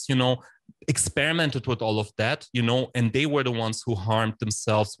crypto-rich dudes, experimented with all of that, and they were the ones who harmed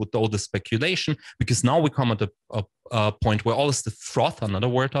themselves with all the speculation, because now we come at a point where all this the froth, another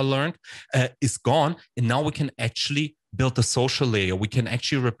word I learned, is gone, and now we can actually build a social layer. We can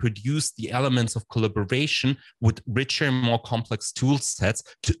actually reproduce the elements of collaboration with richer and more complex tool sets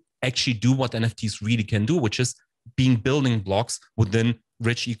to actually do what NFTs really can do, which is being building blocks within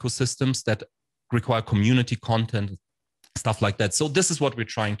rich ecosystems that require community content, stuff like that. So this is what we're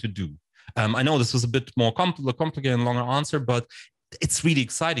trying to do. I know this was a bit more complicated and longer answer, but it's really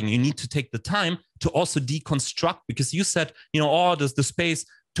exciting. You need to take the time to also deconstruct, because you said, the space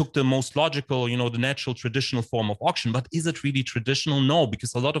took the most logical, the natural traditional form of auction, but is it really traditional? No,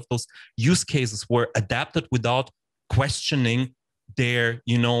 because a lot of those use cases were adapted without questioning their,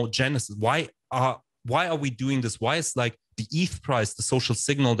 genesis. Why are we doing this? Why is like the ETH price, the social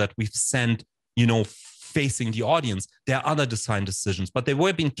signal that we've sent, facing the audience? There are other design decisions, but they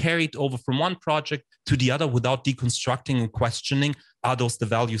were being carried over from one project to the other without deconstructing and questioning, are those the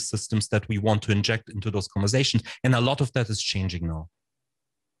value systems that we want to inject into those conversations? And a lot of that is changing now.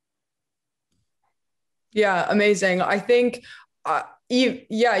 Yeah, amazing. I think,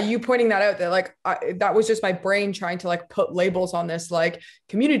 you pointing that out, that that was just my brain trying to like put labels on this, like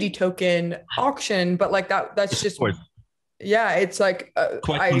community token auction, but like that's just, yeah, it's like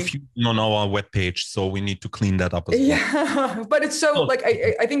quite confusing on our webpage, so we need to clean that up as well. Yeah, but it's so like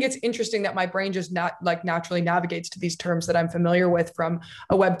I think it's interesting that my brain just naturally navigates to these terms that I'm familiar with from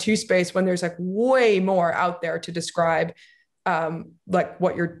a Web2 space, when there's like way more out there to describe like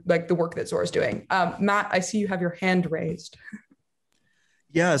what you're like the work that Zora's doing. Matt, I see you have your hand raised.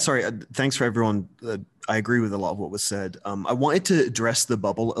 Yeah, sorry. Thanks for everyone. I agree with a lot of what was said. I wanted to address the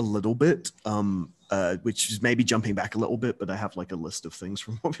bubble a little bit, which is maybe jumping back a little bit, but I have like a list of things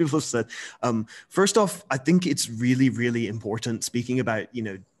from what people have said. First off, I think it's really, really important, speaking about,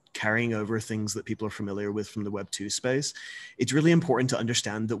 carrying over things that people are familiar with from the Web2 space. It's really important to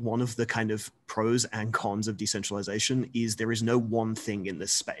understand that one of the kind of pros and cons of decentralization is there is no one thing in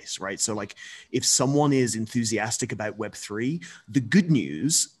this space, right? So like if someone is enthusiastic about Web3, the good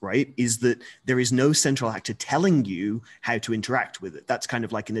news, right, is that there is no central actor telling you how to interact with it. That's kind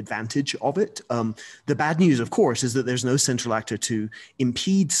of like an advantage of it. The bad news, of course, is that there's no central actor to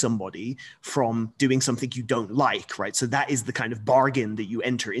impede somebody from doing something you don't like, right? So that is the kind of bargain that you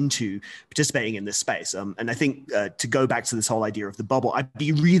enter into participating in this space. And I think to go back to this whole idea of the bubble, I'd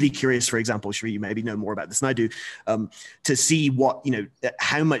be really curious, for example, Sheree, you maybe know more about this than I do, to see what,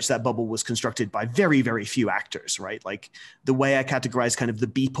 how much that bubble was constructed by very, very few actors, right? Like the way I categorize kind of the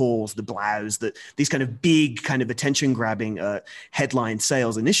Beeples, the Blows, these kind of big kind of attention grabbing headline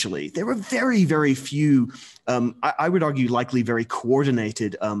sales initially, there were very, very few, I would argue likely very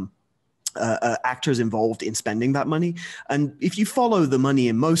coordinated actors involved in spending that money. And if you follow the money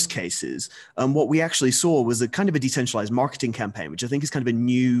in most cases, what we actually saw was a kind of a decentralized marketing campaign, which I think is kind of a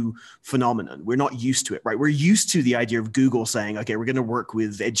new phenomenon. We're not used to it, right? We're used to the idea of Google saying, okay, we're going to work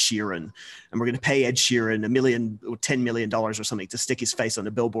with Ed Sheeran and we're going to pay Ed Sheeran $1 million or $10 million or something to stick his face on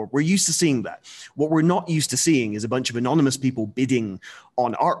a billboard. We're used to seeing that. What we're not used to seeing is a bunch of anonymous people bidding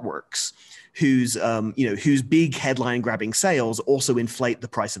on artworks whose big headline grabbing sales also inflate the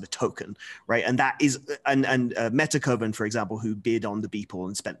price of a token, right? And that is, and Metacoven, for example, who bid on the Beeple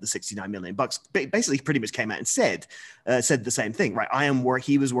and spent the $69 million, basically pretty much came out and said the same thing, right?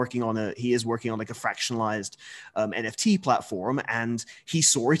 He is working on like a fractionalized NFT platform, and he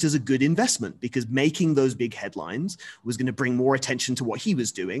saw it as a good investment because making those big headlines was going to bring more attention to what he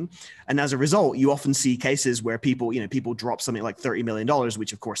was doing. And as a result, you often see cases where people drop something like $30 million,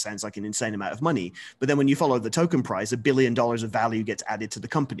 which of course sounds like an insane amount of money. But then when you follow the token price, $1 billion of value gets added to the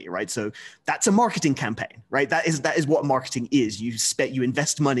company, right? So that's a marketing campaign, right? That is what marketing is. You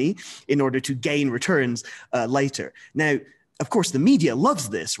invest money in order to gain returns later. Now, of course, the media loves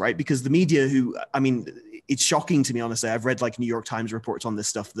this, right? Because the media it's shocking to me, honestly. I've read like New York Times reports on this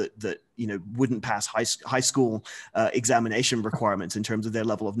stuff that wouldn't pass high school examination requirements in terms of their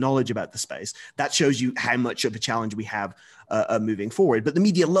level of knowledge about the space. That shows you how much of a challenge we have moving forward. But the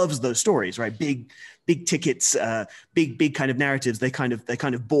media loves those stories, right? Big tickets, big kind of narratives. They kind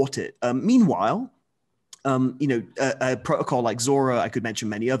of bought it. Meanwhile, a protocol like Zora, I could mention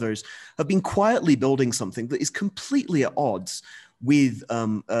many others, have been quietly building something that is completely at odds with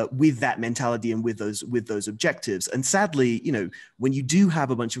that mentality and with those objectives. And sadly, when you do have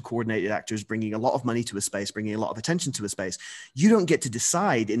a bunch of coordinated actors bringing a lot of money to a space, bringing a lot of attention to a space, you don't get to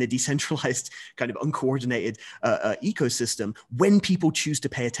decide in a decentralized kind of uncoordinated ecosystem when people choose to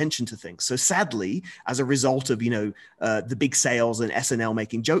pay attention to things. So sadly, as a result of the big sales and SNL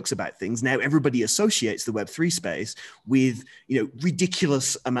making jokes about things, now everybody associates the Web3 space with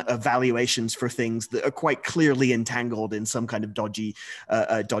ridiculous valuations for things that are quite clearly entangled in some kind of dodgy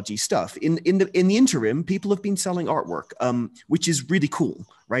stuff. In the interim, people have been selling artwork, which is really cool,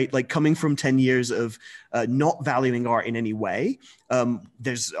 right? Like coming from 10 years of not valuing art in any way,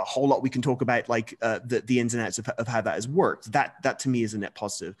 there's a whole lot we can talk about, like the ins and outs of how that has worked. That to me is a net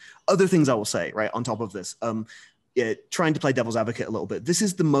positive. Other things I will say, right, on top of this, trying to play devil's advocate a little bit, this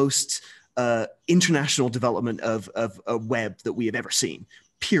is the most international development of a web that we have ever seen,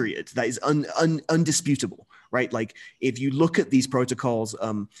 period. That is undisputable. Right, like if you look at these protocols,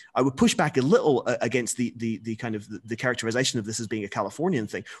 I would push back a little against the kind of the characterization of this as being a Californian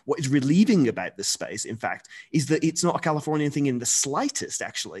thing. What is relieving about this space, in fact, is that it's not a Californian thing in the slightest.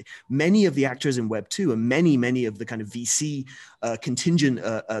 Actually, many of the actors in Web 2 and many of the kind of VC contingent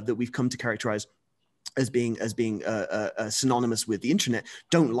that we've come to characterize as being synonymous with the internet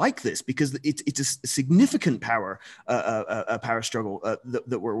don't like this, because it's a significant power struggle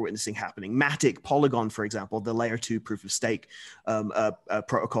that we're witnessing happening. Matic, Polygon, for example, the layer 2 proof of stake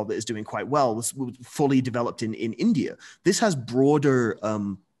protocol that is doing quite well, was fully developed in India. This has broader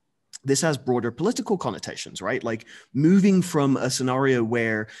political connotations, right? Like moving from a scenario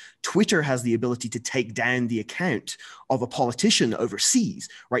where Twitter has the ability to take down the account of a politician overseas,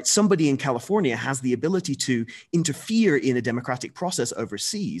 right? Somebody in California has the ability to interfere in a democratic process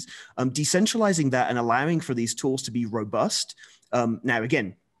overseas. Decentralizing that and allowing for these tools to be robust. Now,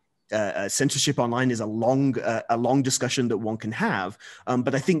 again, censorship online is a long discussion that one can have,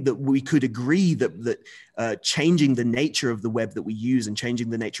 but I think that we could agree that changing the nature of the web that we use and changing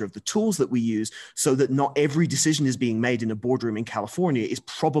the nature of the tools that we use, so that not every decision is being made in a boardroom in California, is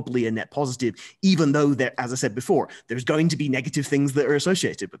probably a net positive. Even though there, as I said before, there's going to be negative things that are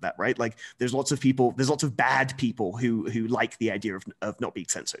associated with that, right? Like there's lots of bad people who like the idea of not being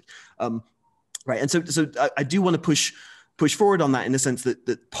censored, right? And so I do want to push forward on that, in the sense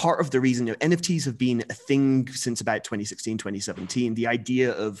that part of the reason NFTs have been a thing since about 2016, 2017, the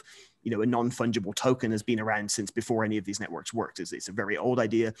idea of a non-fungible token has been around since before any of these networks worked. It's a very old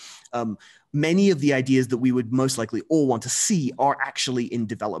idea. Many of the ideas that we would most likely all want to see are actually in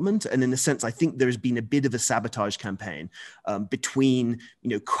development. And in a sense, I think there's been a bit of a sabotage campaign between,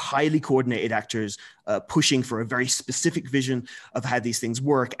 highly coordinated actors pushing for a very specific vision of how these things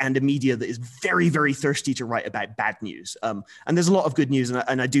work, and a media that is very, very thirsty to write about bad news. And there's a lot of good news.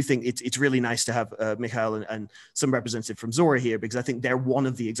 And I do think it's really nice to have Mikhail and some representative from Zora here, because I think they're one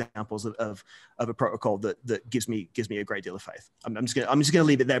of the examples of a protocol that gives me a great deal of faith. I'm just gonna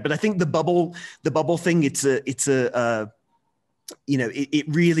leave it there. But I think the bubble thing, it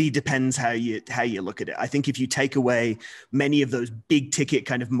really depends how you look at it. I think if you take away many of those big ticket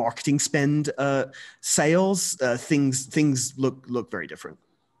kind of marketing spend sales, things look very different.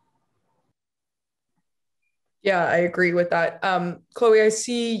 Yeah, I agree with that. Chloe, I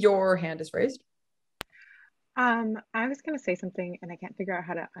see your hand is raised. I was going to say something and I can't figure out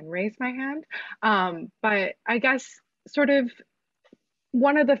how to unraise my hand. But I guess sort of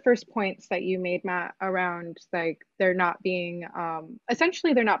one of the first points that you made, Matt, around like there not being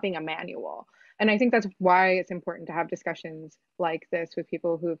essentially there not being a manual. And I think that's why it's important to have discussions like this with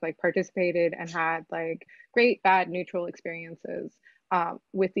people who've like participated and had like great, bad, neutral experiences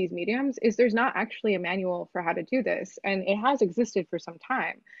with these mediums, is there's not actually a manual for how to do this. And it has existed for some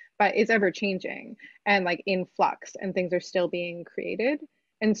time, but it's ever changing and like in flux, and things are still being created.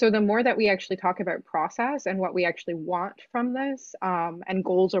 And so the more that we actually talk about process and what we actually want from this and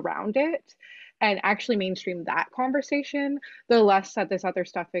goals around it, and actually mainstream that conversation, the less that this other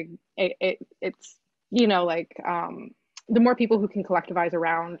stuff, it's, the more people who can collectivize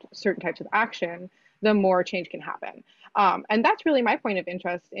around certain types of action, the more change can happen. And that's really my point of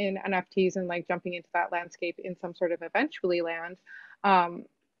interest in NFTs and like jumping into that landscape in some sort of eventually land.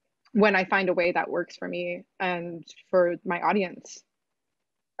 When I find a way that works for me and for my audience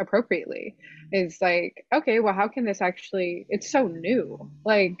appropriately, is like, okay, well, how can this actually, it's so new.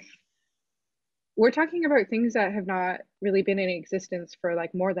 Like, we're talking about things that have not really been in existence for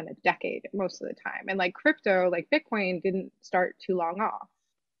like more than a decade most of the time. And like crypto, like Bitcoin didn't start too long off.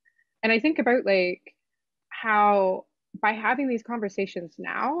 And I think about like how by having these conversations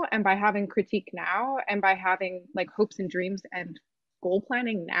now, and by having critique now, and by having like hopes and dreams and goal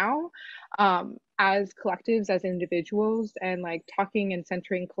planning now, as collectives, as individuals, and like talking and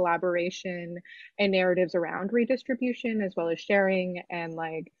centering collaboration and narratives around redistribution, as well as sharing and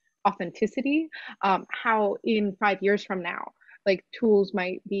like authenticity, how in 5 years from now, like tools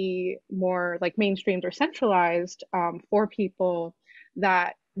might be more like mainstreamed or centralized for people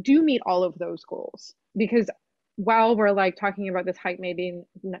that do meet all of those goals. Because while we're like talking about this hype maybe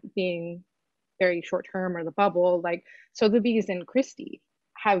being very short term or the bubble, like Sotheby's and Christie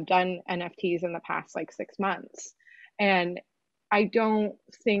have done NFTs in the past like 6 months. And I don't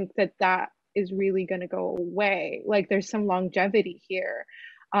think that that is really going to go away. Like there's some longevity here,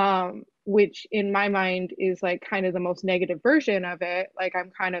 which in my mind is like kind of the most negative version of it. Like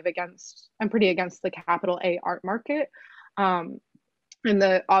I'm pretty against the capital A art market, and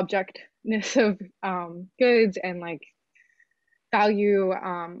the objectness of goods and like value.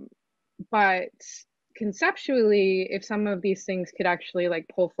 But conceptually, if some of these things could actually like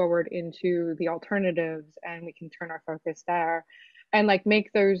pull forward into the alternatives, and we can turn our focus there and like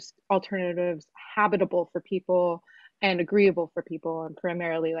make those alternatives habitable for people and agreeable for people, and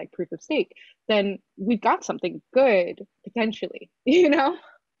primarily like proof of stake, then we've got something good potentially,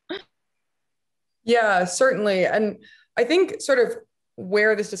 Yeah, certainly. And I think sort of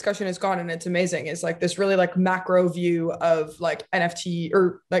where this discussion has gone, and it's amazing, is like this really like macro view of like NFT,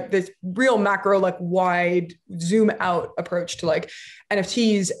 or like this real macro, like wide zoom out approach to like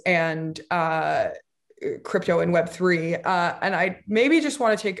NFTs and crypto and Web3. And I maybe just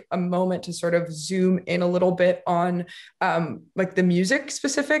want to take a moment to sort of zoom in a little bit on like the music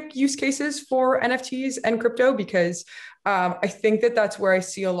specific use cases for NFTs and crypto, because I think that that's where I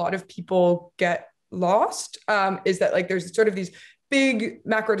see a lot of people get lost, is that like there's sort of these big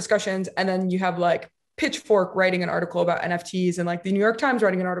macro discussions, and then you have like Pitchfork writing an article about NFTs, and like the New York Times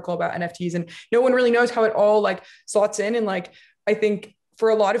writing an article about NFTs, and no one really knows how it all like slots in. And like I think for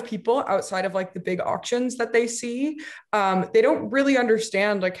a lot of people outside of like the big auctions that they see, they don't really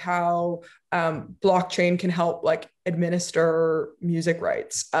understand like how blockchain can help like administer music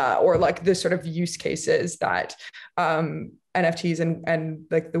rights, or like the sort of use cases that NFTs and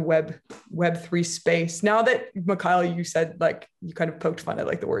like the Web3 space. Now that Mikhail, you said like you kind of poked fun at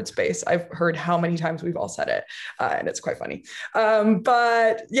like the word space, I've heard how many times we've all said it, and it's quite funny.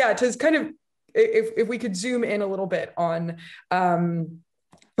 But yeah, to kind of, if we could zoom in a little bit on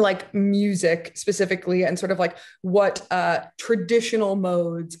like music specifically, and sort of like what traditional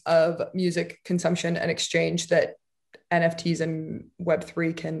modes of music consumption and exchange that NFTs and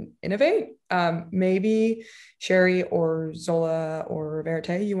Web3 can innovate. Maybe Sherry or Zola or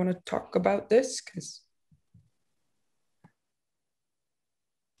Verite, you want to talk about this?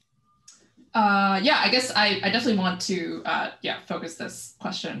 Yeah, I guess I definitely want to focus this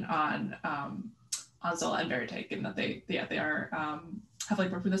question on Zola and Verite, given that they are have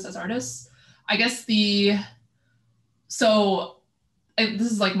like worked with us as artists. I guess this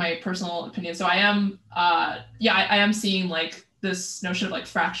is like my personal opinion. So I am I am seeing like this notion of like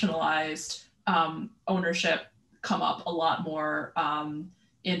fractionalized ownership come up a lot more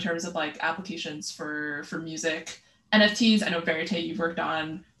in terms of like applications for music. NFTs, I know Verite, you've worked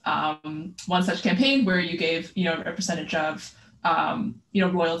on one such campaign where you gave a percentage of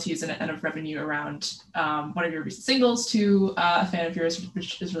royalties and of revenue around one of your recent singles to a fan of yours,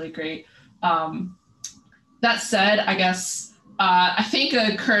 which is really great. That said, I guess I think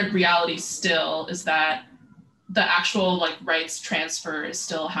a current reality still is that the actual like rights transfer is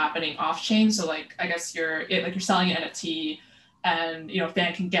still happening off chain. So like I guess you're selling an NFT, and a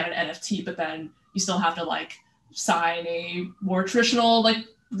fan can get an NFT, but then you still have to like sign a more traditional like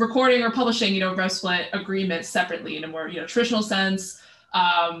recording or publishing rev split agreement separately in a more traditional sense.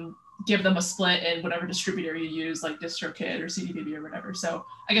 Give them a split in whatever distributor you use, like DistroKid or CDBaby or whatever. So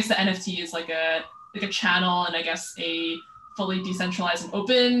I guess the NFT is like a channel, and I guess a fully decentralized and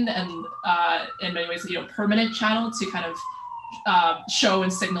open and in many ways permanent channel to kind of show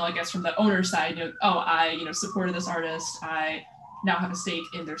and signal, I guess, from the owner side, I supported this artist, I now have a stake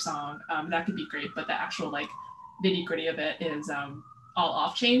in their song. That could be great, but the actual like nitty gritty of it is all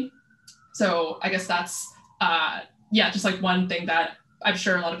off chain. So I guess that's just like one thing that I'm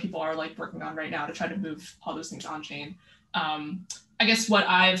sure a lot of people are like working on right now to try to move all those things on chain. I guess what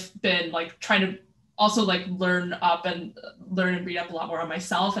I've been like trying to also like learn and read up a lot more on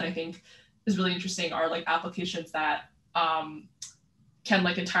myself, and I think is really interesting, are like applications that can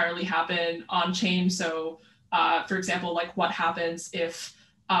like entirely happen on chain. So for example, like what happens if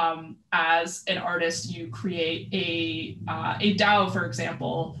as an artist you create a DAO, for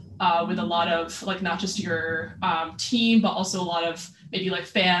example, with a lot of like not just your team, but also a lot of maybe like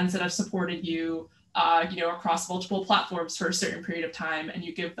fans that have supported you across multiple platforms for a certain period of time, and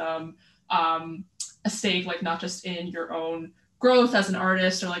you give them a stake, like not just in your own growth as an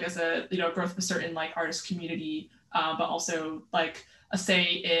artist or like as a growth of a certain like artist community, but also like a say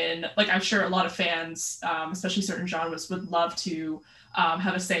in, like I'm sure a lot of fans, especially certain genres, would love to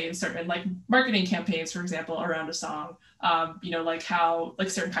have a say in certain like marketing campaigns, for example, around a song. Like how like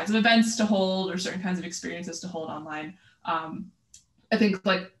certain kinds of events to hold or certain kinds of experiences to hold online. I think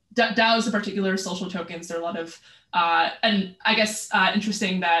like DAOs in particular, social tokens, there are a lot of and I guess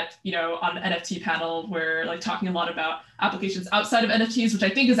interesting that on the NFT panel we're like talking a lot about applications outside of NFTs, which I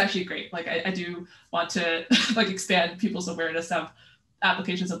think is actually great. Like I do want to like expand people's awareness of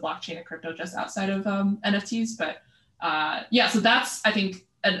applications of blockchain and crypto just outside of NFTs. But so that's, I think,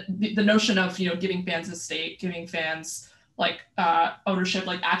 the notion of giving fans a stake, giving fans like ownership,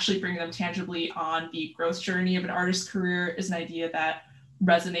 like actually bringing them tangibly on the growth journey of an artist's career is an idea that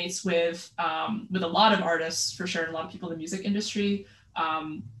resonates with a lot of artists, for sure, and a lot of people in the music industry.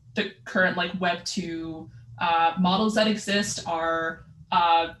 The current like Web2 models that exist are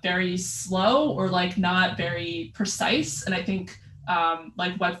very slow or like not very precise, and I think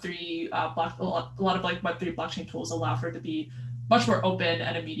like Web3 a lot of like Web3 blockchain tools allow for it to be much more open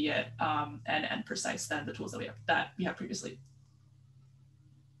and immediate and precise than the tools that we have previously.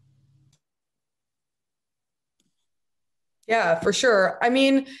 Yeah, for sure. I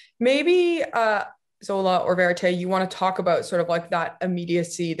mean, maybe Zola or Verite, you want to talk about sort of like that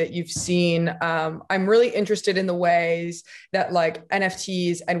immediacy that you've seen. I'm really interested in the ways that like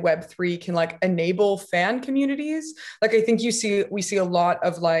NFTs and Web3 can like enable fan communities. Like I think we see a lot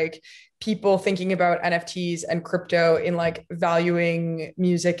of like people thinking about NFTs and crypto in like valuing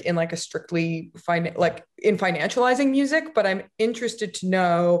music in like a strictly in financializing music, but I'm interested to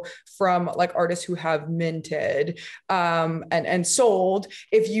know from like artists who have minted and sold,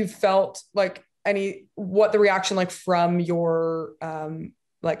 if you felt like what the reaction like from your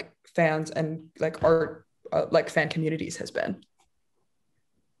like fans and like art like fan communities has been.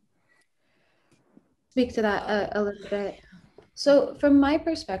 Speak to that a little bit. So from my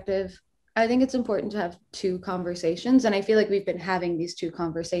perspective, I think it's important to have two conversations, and I feel like we've been having these two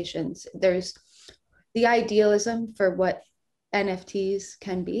conversations. There's the idealism for what NFTs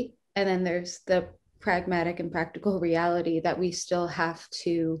can be, and then there's the pragmatic and practical reality that we still have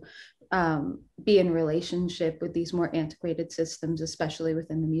to be in relationship with these more antiquated systems, especially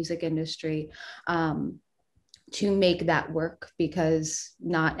within the music industry, to make that work, because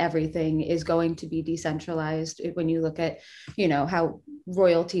not everything is going to be decentralized. When you look at, how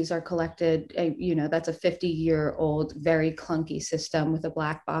royalties are collected, that's a 50-year-old, very clunky system with a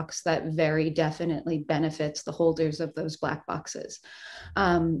black box that very definitely benefits the holders of those black boxes.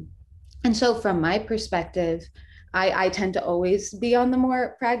 And so from my perspective, I tend to always be on the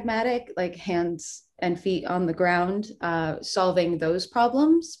more pragmatic, like hands and feet on the ground, solving those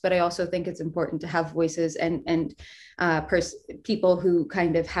problems. But I also think it's important to have voices and people who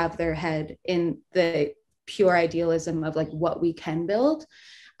kind of have their head in the pure idealism of like what we can build.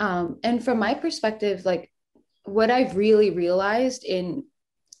 And from my perspective, like what I've really realized in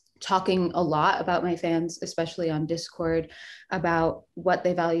talking a lot about my fans, especially on Discord, about what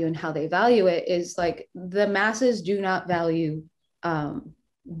they value and how they value it, is like the masses do not value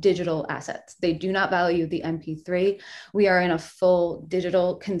digital assets. They do not value the MP3. We are in a full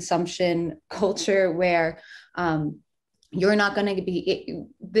digital consumption culture where you're not going to be,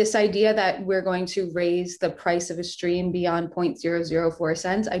 this idea that we're going to raise the price of a stream beyond 0.004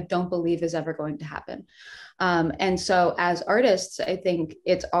 cents, I don't believe is ever going to happen. And so as artists, I think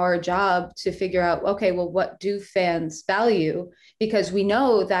it's our job to figure out, okay, well, what do fans value? Because we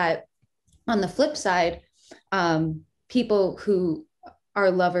know that on the flip side, people who are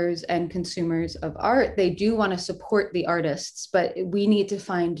lovers and consumers of art, they do want to support the artists, but we need to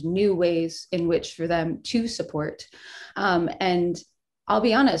find new ways in which for them to support. And I'll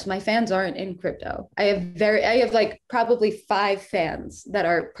be honest, my fans aren't in crypto. I have like probably 5 fans that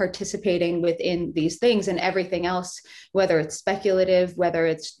are participating within these things, and everything else, whether it's speculative, whether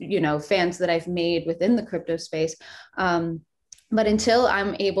it's, fans that I've made within the crypto space. But until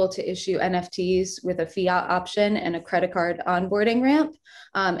I'm able to issue NFTs with a fiat option and a credit card onboarding ramp,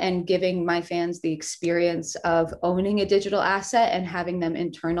 and giving my fans the experience of owning a digital asset and having them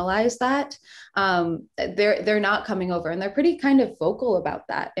internalize that, they're not coming over, and they're pretty kind of vocal about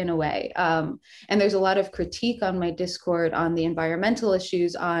that in a way. And there's a lot of critique on my Discord on the environmental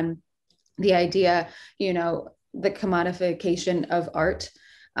issues, on the idea, the commodification of art,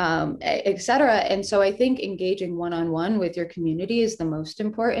 et cetera. And so I think engaging one-on-one with your community is the most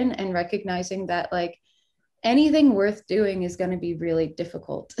important, and recognizing that like anything worth doing is going to be really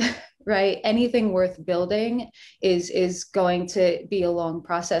difficult, right? Anything worth building is going to be a long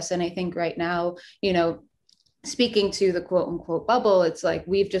process. And I think right now, speaking to the quote unquote bubble, it's like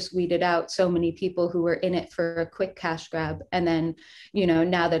we've just weeded out so many people who were in it for a quick cash grab. And then,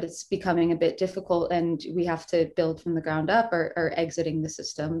 now that it's becoming a bit difficult and we have to build from the ground up, or exiting the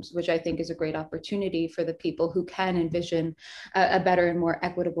systems, which I think is a great opportunity for the people who can envision a better and more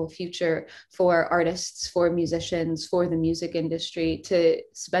equitable future for artists, for musicians, for the music industry, to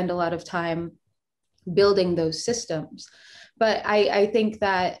spend a lot of time building those systems. But I think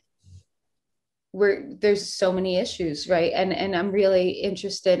that there's so many issues, right? And I'm really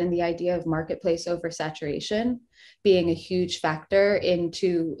interested in the idea of marketplace oversaturation being a huge factor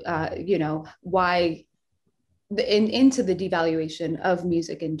into, why into the devaluation of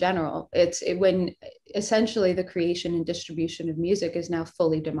music in general. When essentially the creation and distribution of music is now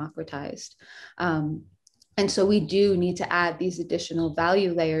fully democratized. And so we do need to add these additional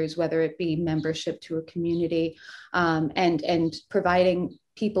value layers, whether it be membership to a community, and providing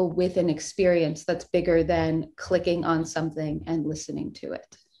people with an experience that's bigger than clicking on something and listening to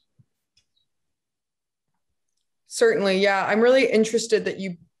it. Certainly, yeah. I'm really interested that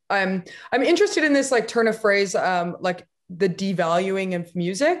I'm interested in this like turn of phrase, like the devaluing of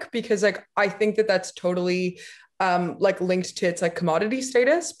music, because like I think that that's totally like linked to its like commodity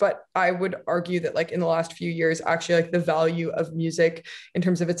status. But I would argue that like in the last few years, actually like the value of music in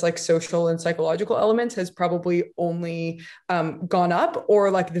terms of its like social and psychological elements has probably only gone up,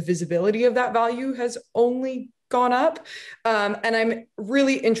 or like the visibility of that value has only gone up. And I'm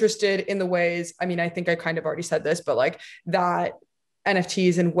really interested in the ways, I mean, I think I kind of already said this, but like that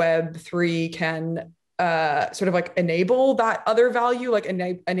NFTs and Web3 can sort of like enable that other value, like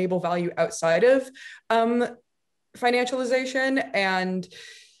enable value outside of financialization. And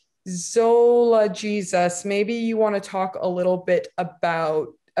Zola, Jesus, maybe you want to talk a little bit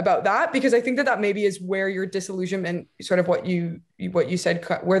about that, because I think that maybe is where your disillusionment, sort of what you said,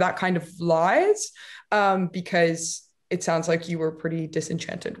 where that kind of lies, because it sounds like you were pretty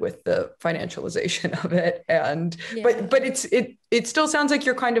disenchanted with the financialization of it. And yeah. but it still sounds like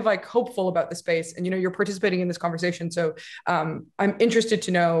you're kind of like hopeful about the space, and you're participating in this conversation. So I'm interested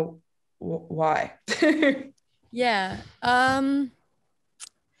to know why. Yeah. I've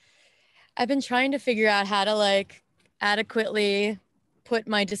been trying to figure out how to like adequately put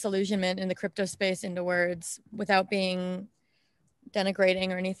my disillusionment in the crypto space into words without being denigrating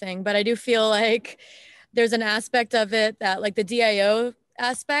or anything, but I do feel like there's an aspect of it that like the DIO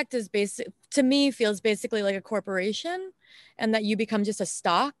aspect is to me feels basically like a corporation, and that you become just a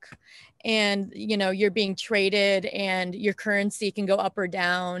stock, and you're being traded and your currency can go up or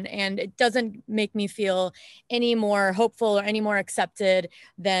down, and it doesn't make me feel any more hopeful or any more accepted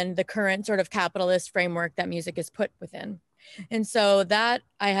than the current sort of capitalist framework that music is put within. And so that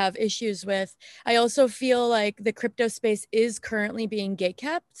I have issues with. I also feel like the crypto space is currently being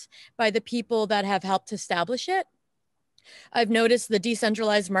gatekept by the people that have helped establish it. I've noticed the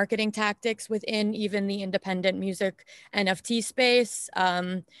decentralized marketing tactics within even the independent music NFT space.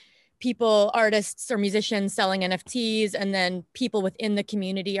 People, artists or musicians selling NFTs, and then people within the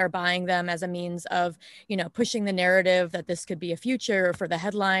community are buying them as a means of, pushing the narrative that this could be a future for the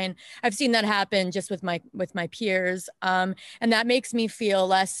headline. I've seen that happen just with my peers. And that makes me feel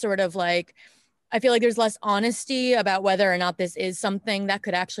less sort of like, I feel like there's less honesty about whether or not this is something that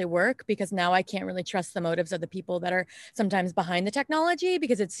could actually work, because now I can't really trust the motives of the people that are sometimes behind the technology,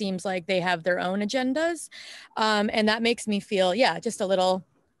 because it seems like they have their own agendas. And that makes me feel, just a little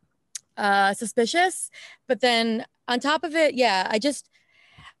suspicious. But then on top of it,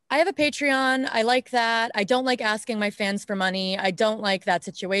 I have a Patreon. I like that. I don't like asking my fans for money. I don't like that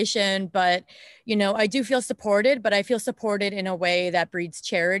situation, but I do feel supported, but I feel supported in a way that breeds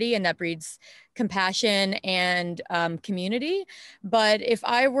charity and that breeds compassion and community. But if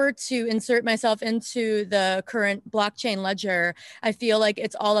I were to insert myself into the current blockchain ledger, I feel like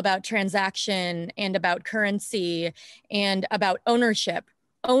it's all about transaction and about currency and about ownership.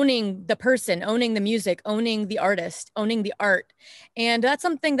 Owning the person, owning the music, owning the artist, owning the art. And that's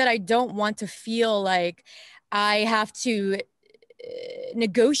something that I don't want to feel like I have to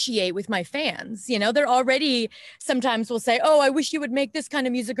negotiate with my fans. They're already sometimes will say, oh, I wish you would make this kind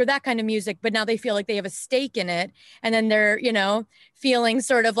of music or that kind of music, but now they feel like they have a stake in it. And then they're, feeling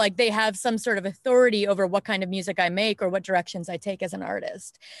sort of like they have some sort of authority over what kind of music I make or what directions I take as an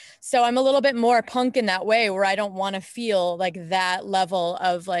artist. So I'm a little bit more punk in that way, where I don't want to feel like that level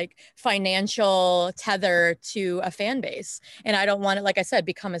of like financial tether to a fan base. And I don't want to, like I said,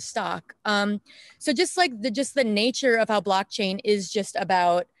 become a stock. So just like the nature of how blockchain is just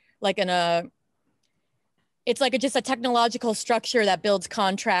about like it's like just a technological structure that builds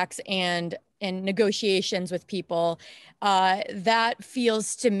contracts and negotiations with people. That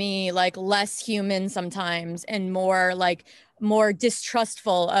feels to me like less human sometimes, and more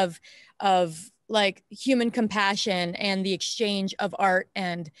distrustful of like human compassion and the exchange of art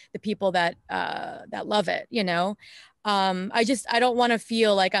and the people that love it. I don't want to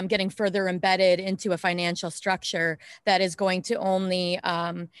feel like I'm getting further embedded into a financial structure that is going to only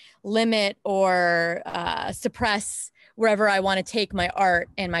limit or suppress wherever I want to take my art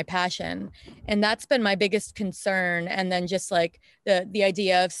and my passion. And that's been my biggest concern. And then just like the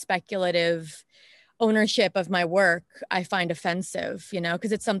idea of speculative ownership of my work, I find offensive,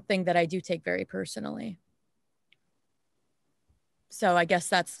 because it's something that I do take very personally. So I guess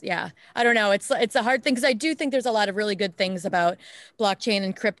that's, I don't know. It's a hard thing, because I do think there's a lot of really good things about blockchain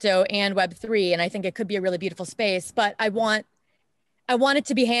and crypto and Web3. And I think it could be a really beautiful space, but I want it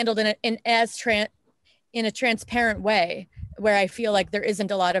to be handled in a transparent way, where I feel like there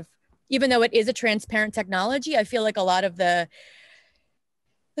isn't a lot of, even though it is a transparent technology, I feel like a lot of the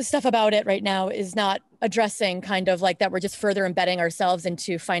stuff about it right now is not addressing kind of like that we're just further embedding ourselves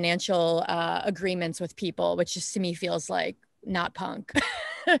into financial agreements with people, which just to me feels like not punk.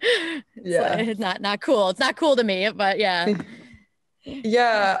 It's not cool. It's not cool to me, but yeah.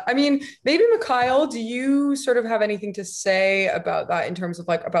 Yeah, I mean, maybe Mikhail, do you sort of have anything to say about that in terms of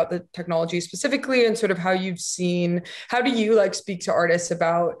like about the technology specifically, and sort of how do you like speak to artists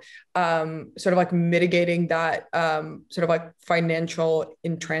about sort of like mitigating that sort of like financial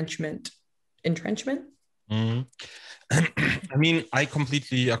entrenchment? Mm. I mean, I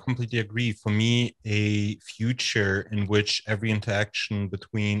completely agree. For me, a future in which every interaction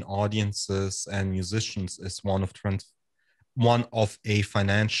between audiences and musicians is one of a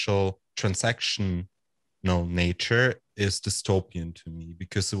financial transaction nature is dystopian to me,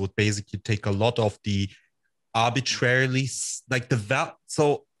 because it would basically take a lot of the arbitrarily like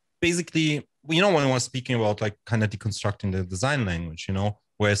so basically, when I was speaking about like kind of deconstructing the design language,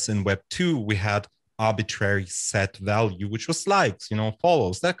 whereas in Web 2 we had arbitrary set value, which was likes,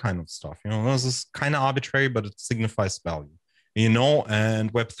 follows, that kind of stuff. This is kind of arbitrary, but it signifies value, and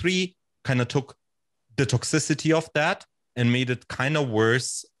Web 3 kind of took the toxicity of that and made it kind of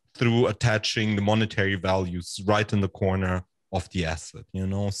worse through attaching the monetary values right in the corner of the asset,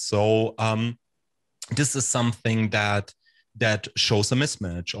 So this is something that that shows a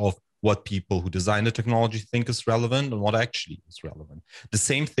mismatch of what people who design the technology think is relevant and what actually is relevant. The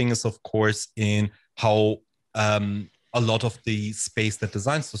same thing is, of course, in how a lot of the space that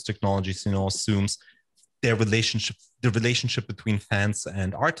designs those technologies, assumes the relationship between fans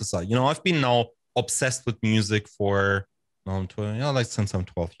and artists are. I've been now obsessed with music for since I'm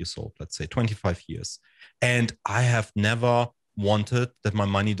 12 years old, let's say 25 years. And I have never wanted that my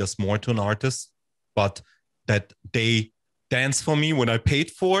money does more to an artist, but that they dance for me when I paid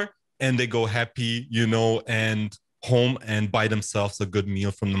for, and they go happy, and home and buy themselves a good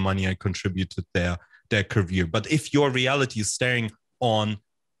meal from the money I contributed their career. But if your reality is staring on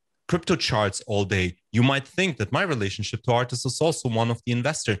crypto charts all day, you might think that my relationship to artists is also one of the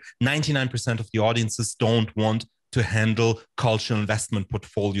investor. 99% of the audiences don't want to handle cultural investment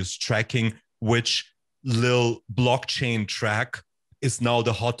portfolios, tracking which little blockchain track is now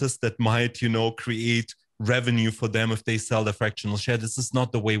the hottest that might, create revenue for them if they sell the fractional share. This is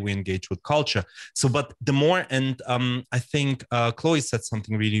not the way we engage with culture. So, but the more, and I think Chloe said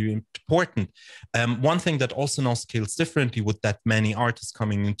something really important. One thing that also now scales differently with that many artists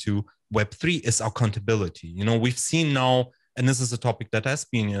coming into Web3 is accountability. We've seen now, and this is a topic that has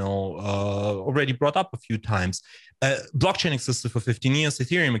been, already brought up a few times. Blockchain existed for 15 years,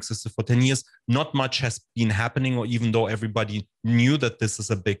 Ethereum existed for 10 years. Not much has been happening, or even though everybody knew that this is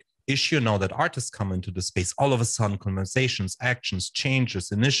a big issue, now that artists come into the space, all of a sudden conversations, actions,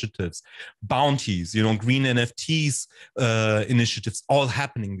 changes, initiatives, bounties, green NFTs initiatives, all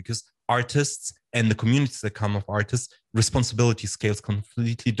happening because artists and the communities that come of artists, responsibility scales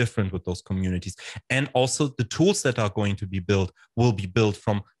completely different with those communities. And also the tools that are going to be built will be built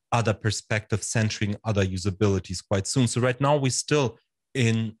from other perspectives, centering other usabilities quite soon. So right now we're still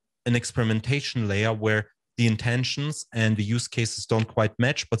in an experimentation layer where the intentions and the use cases don't quite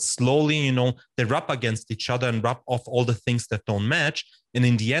match, but slowly, they rub against each other and rub off all the things that don't match. And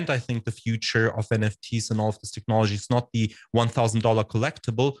in the end, I think the future of NFTs and all of this technology is not the $1,000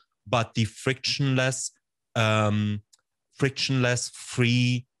 collectible, but the frictionless,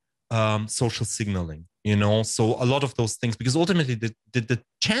 free social signaling. So a lot of those things, because ultimately the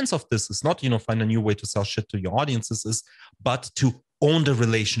chance of this is not, find a new way to sell shit to your audiences, but to own the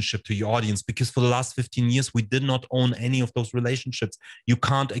relationship to your audience. Because for the last 15 years, we did not own any of those relationships. You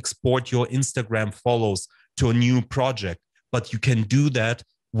can't export your Instagram follows to a new project, but you can do that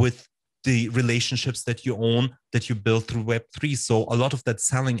with the relationships that you own, that you build through Web3. So a lot of that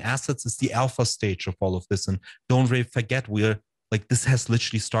selling assets is the alpha stage of all of this. And don't really forget, this has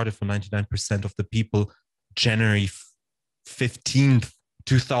literally started for 99% of the people January 15th,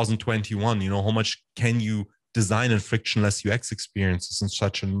 2021. How much can you design and frictionless UX experiences in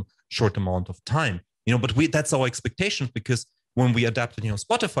such a short amount of time? But that's our expectations, because when we adapted,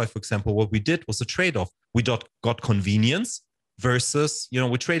 Spotify, for example, what we did was a trade-off. We got convenience versus,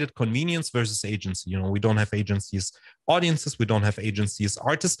 we traded convenience versus agency. We don't have agencies audiences, we don't have agencies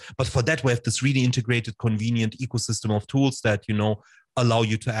artists, but for that we have this really integrated, convenient ecosystem of tools that, allow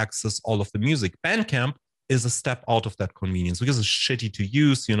you to access all of the music. Bandcamp is a step out of that convenience because it's shitty to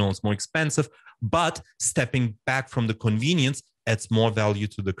use, it's more expensive, but stepping back from the convenience adds more value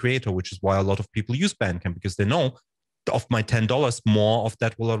to the creator, which is why a lot of people use Bandcamp, because they know of my $10, more of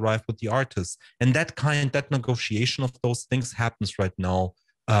that will arrive with the artist. And that negotiation of those things happens right now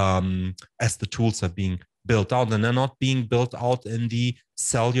as the tools are being built out, and they're not being built out in the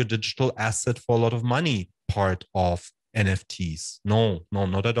sell your digital asset for a lot of money part of NFTs. No,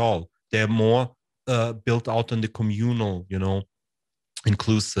 not at all. They're more built out in the communal,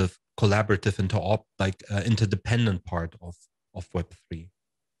 inclusive, collaborative, interdependent part of Web3.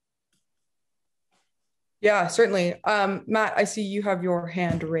 Yeah, certainly. Matt, I see you have your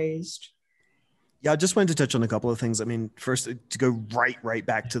hand raised. Yeah, I just wanted to touch on a couple of things. I mean, first, to go right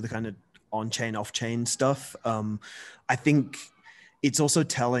back to the kind of on-chain, off-chain stuff. I think it's also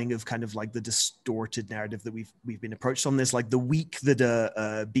telling of kind of like the distorted narrative that we've been approached on this. Like the week that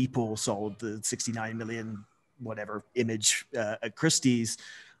Beeple sold the 69 million whatever image at Christie's,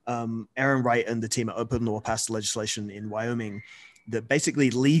 Aaron Wright and the team at Open Law passed legislation in Wyoming that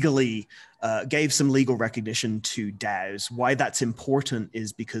basically legally gave some legal recognition to DAOs. Why that's important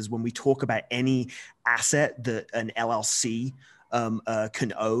is because when we talk about any asset that an LLC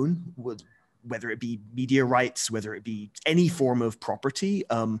can own, whether it be media rights, whether it be any form of property,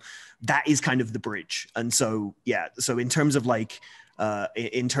 that is kind of the bridge. And so, yeah, so in terms of like,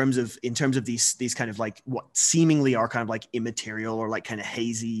 in terms of these kind of like what seemingly are kind of like immaterial or like kind of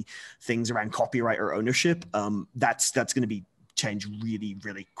hazy things around copyright or ownership, that's going to be changed really,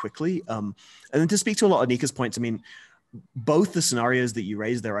 really quickly. And then to speak to a lot of Nika's points, I mean, both the scenarios that you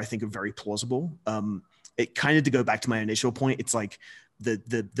raised there, I think are very plausible. it kind of, to go back to my initial point, it's like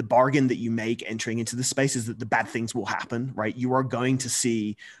the bargain that you make entering into the space is that the bad things will happen, right? You are going to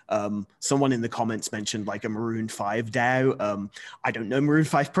see, someone in the comments mentioned like a Maroon 5 DAO. I don't know Maroon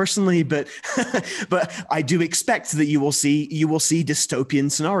 5 personally, but but I do expect that you will see dystopian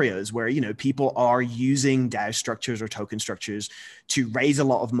scenarios where, you know, people are using DAO structures or token structures to raise a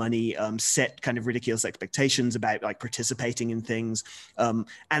lot of money, set kind of ridiculous expectations about like participating in things, and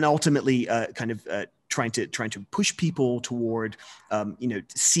ultimately trying to push people toward, you know,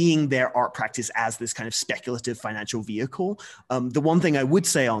 seeing their art practice as this kind of speculative financial vehicle. The one thing I would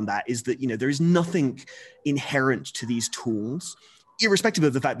say on that is that, you know, there's nothing inherent to these tools, irrespective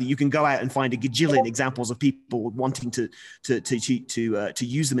of the fact that you can go out and find a gajillion examples of people wanting to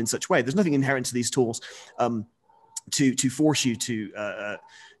use them in such way. There's nothing inherent to these tools to force you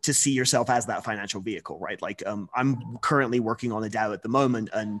to see yourself as that financial vehicle, right? Like, I'm currently working on a DAO at the moment,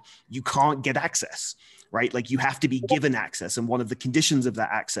 and you can't get access, right? Like, you have to be given access, and one of the conditions of that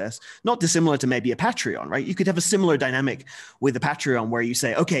access, not dissimilar to maybe a Patreon, right? You could have a similar dynamic with a Patreon where you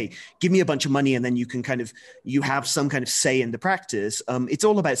say, okay, give me a bunch of money, and then you can you have some kind of say in the practice. It's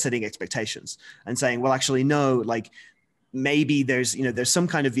all about setting expectations and saying, well, actually, no, like, maybe there's some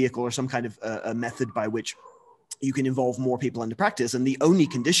kind of vehicle or some kind of a method by which you can involve more people into practice, and the only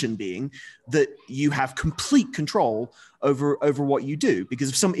condition being that you have complete control over what you do.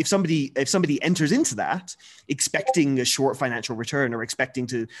 Because if somebody enters into that expecting a short financial return, or expecting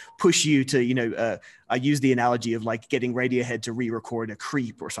to push you to, you know, I use the analogy of like getting Radiohead to re-record a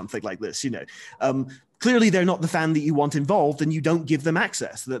Creep or something like this, you know, clearly they're not the fan that you want involved, and you don't give them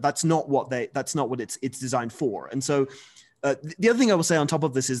access. That's not what it's designed for. And so the other thing I will say on top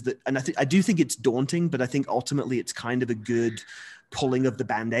of this is that, and I do think it's daunting, but I think ultimately it's kind of a good pulling of the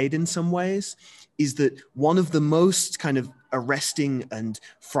Band-Aid in some ways, is that one of the most kind of arresting and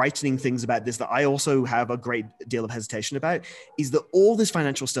frightening things about this, that I also have a great deal of hesitation about, is that all this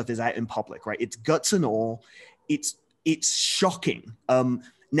financial stuff is out in public, right? It's guts and all. It's shocking.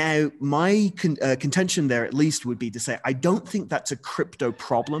 Now, my contention there, at least, would be to say, I don't think that's a crypto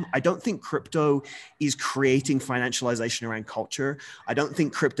problem. I don't think crypto is creating financialization around culture. I don't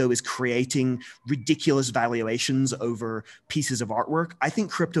think crypto is creating ridiculous valuations over pieces of artwork. I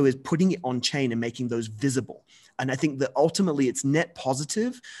think crypto is putting it on chain and making those visible. And I think that ultimately it's net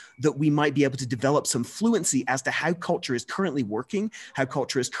positive that we might be able to develop some fluency as to how culture is currently working, how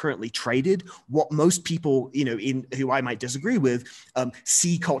culture is currently traded, what most people, you know, who I might disagree with,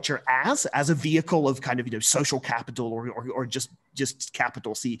 see culture as a vehicle of kind of, you know, social capital or just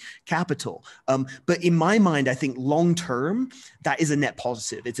capital, see capital. But in my mind, I think long term, that is a net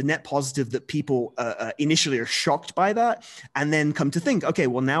positive. It's a net positive that people initially are shocked by that, and then come to think, okay,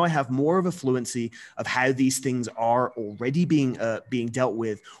 well, now I have more of a fluency of how these things are already being dealt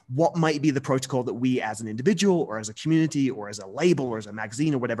with. What might be the protocol that we as an individual or as a community or as a label or as a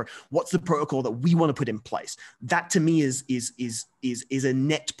magazine or whatever, what's the protocol that we want to put in place? That to me is a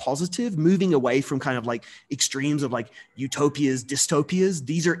net positive, moving away from kind of like extremes of like utopias, dystopias.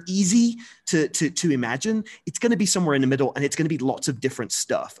 These are easy to imagine. It's going to be somewhere in the middle, and it's going to be lots of different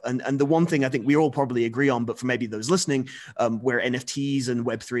stuff. And the one thing I think we all probably agree on, but for maybe those listening, where NFTs and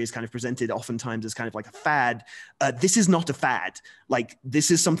Web3 is kind of presented oftentimes as kind of like a fad, this is not a fad. Like,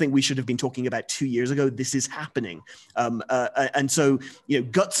 this is something we should have been talking about 2 years ago. This is happening. And so, you know,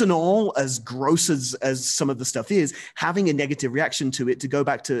 guts and all, as gross as some of the stuff is, having a negative reaction to it, to go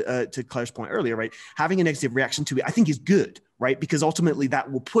back to Claire's point earlier, right? Having a negative reaction to it, I think, is good, right? Because ultimately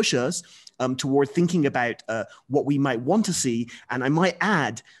that will push us toward thinking about what we might want to see. And I might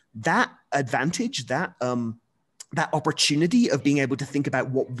add that advantage, that opportunity of being able to think about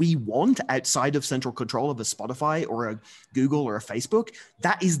what we want outside of central control of a Spotify or a Google or a Facebook.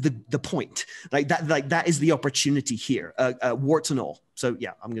 That is the point. That is the opportunity here, warts and all. So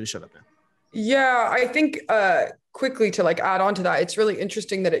yeah, I'm going to shut up now. Yeah, I think quickly to like add on to that, it's really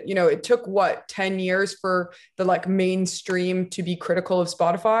interesting that it took 10 years for the like mainstream to be critical of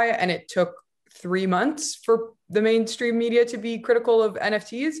Spotify, and it took 3 months for the mainstream media to be critical of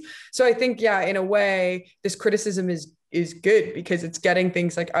NFTs. So I think, yeah, in a way, this criticism is good because it's getting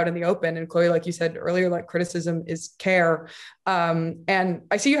things like out in the open. And Chloe, like you said earlier, like criticism is care. And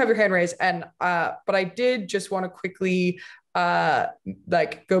I see you have your hand raised, and but I did just want to quickly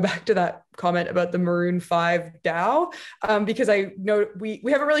like go back to that comment about the Maroon 5 DAO, because I know we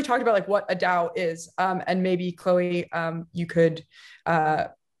haven't really talked about like what a DAO is, and maybe Chloe, you could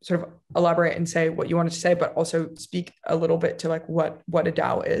sort of elaborate and say what you wanted to say, but also speak a little bit to like what a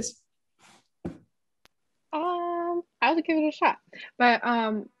DAO is. I'll give it a shot. But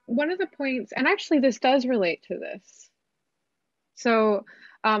one of the points, and actually this does relate to this. So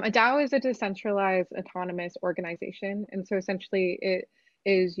A DAO is a decentralized autonomous organization. And so essentially it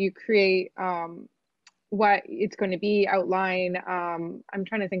is you create what it's going to be, outline, I'm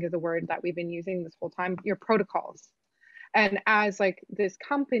trying to think of the word that we've been using this whole time, your protocols. And as like this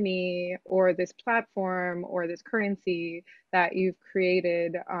company or this platform or this currency that you've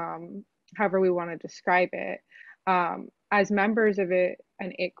created, however we want to describe it, as members of it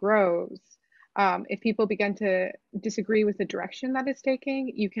and it grows, if people begin to disagree with the direction that it's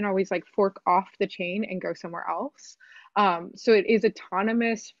taking, you can always like fork off the chain and go somewhere else. So it is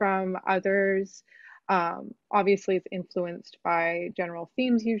autonomous from others. Obviously, it's influenced by general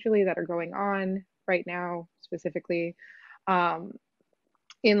themes usually that are going on right now, specifically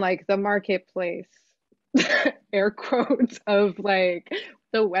in like the marketplace, air quotes, of like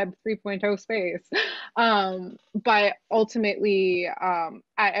the Web 3.0 space. But ultimately,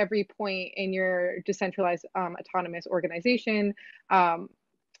 at every point in your decentralized autonomous organization,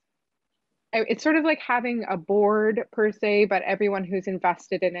 it's sort of like having a board per se, but everyone who's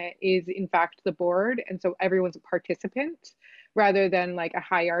invested in it is in fact the board. And so everyone's a participant rather than like a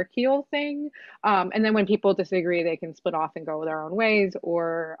hierarchical thing. And then when people disagree, they can split off and go their own ways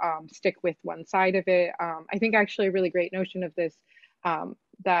or stick with one side of it. I think actually a really great notion of this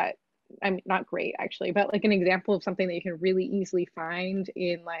that I'm not great actually, but like an example of something that you can really easily find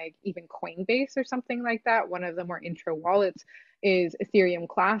in like even Coinbase or something like that. One of the more intro wallets is Ethereum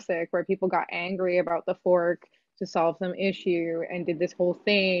Classic, where people got angry about the fork to solve some issue and did this whole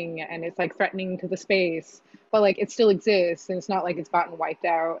thing, and it's like threatening to the space, but like it still exists and it's not like it's gotten wiped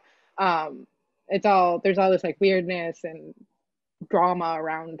out. There's all this like weirdness and drama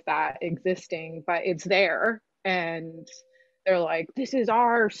around that existing, but it's there, and they're like, this is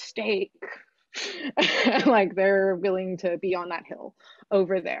our stake. Like they're willing to be on that hill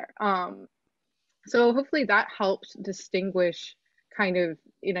over there. So hopefully that helps distinguish kind of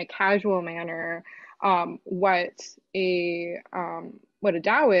in a casual manner what a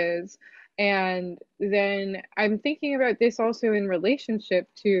DAO is. And then I'm thinking about this also in relationship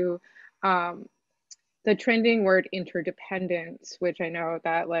to the trending word interdependence, which I know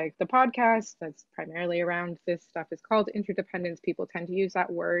that like the podcast that's primarily around this stuff is called interdependence. People tend to use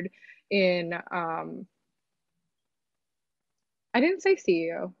that word in, I didn't say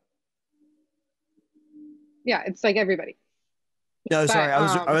CEO. Yeah, it's like everybody. No, but, sorry,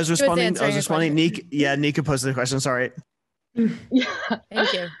 I was responding. Nika, Nika posted the question. Sorry. Yeah.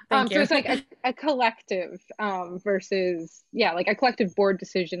 Thank you. Thank you. So it's like a collective versus, like a collective board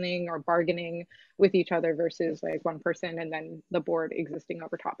decisioning or bargaining with each other versus like one person and then the board existing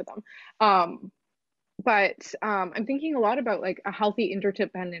over top of them. But I'm thinking a lot about like a healthy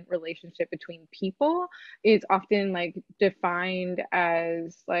interdependent relationship between people is often like defined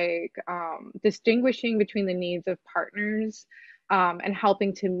as like distinguishing between the needs of partners and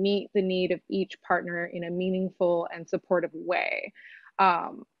helping to meet the need of each partner in a meaningful and supportive way.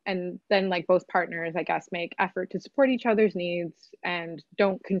 And then like both partners, I guess, make effort to support each other's needs and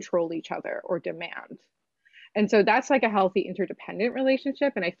don't control each other or demand. And so that's like a healthy interdependent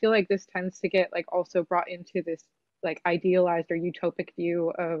relationship. And I feel like this tends to get like also brought into this like idealized or utopic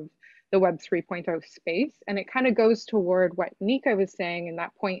view of the Web 3.0 space. And it kind of goes toward what Nika was saying in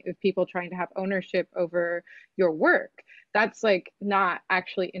that point of people trying to have ownership over your work. That's like not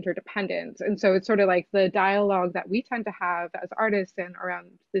actually interdependence. And so it's sort of like the dialogue that we tend to have as artists and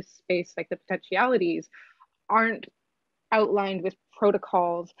around this space, like the potentialities aren't outlined with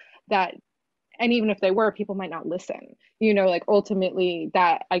protocols that, and even if they were, people might not listen, like ultimately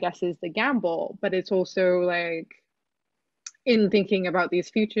that I guess is the gamble. But it's also like in thinking about these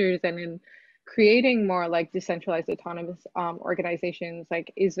futures and in creating more like decentralized autonomous organizations,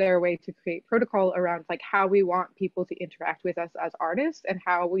 like is there a way to create protocol around like how we want people to interact with us as artists and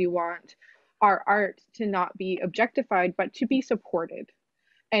how we want our art to not be objectified but to be supported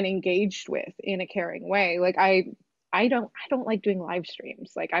and engaged with in a caring way. Like I don't like doing live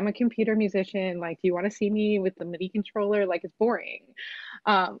streams. Like I'm a computer musician. Like, do you want to see me with the MIDI controller? Like it's boring.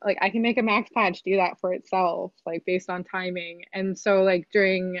 Like I can make a max patch do that for itself, like based on timing. And so like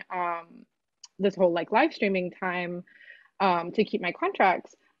during this whole like live streaming time to keep my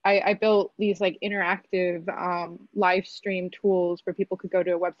contracts, I built these like interactive live stream tools where people could go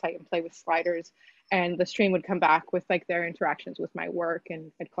to a website and play with sliders, and the stream would come back with like their interactions with my work,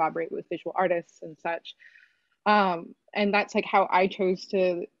 and I'd collaborate with visual artists and such. And that's like how I chose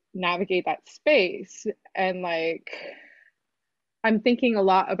to navigate that space. And like I'm thinking a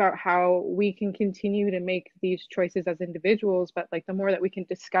lot about how we can continue to make these choices as individuals, but like the more that we can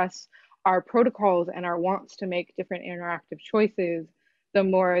discuss our protocols and our wants to make different interactive choices, the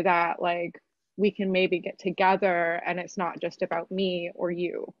more that like we can maybe get together and it's not just about me or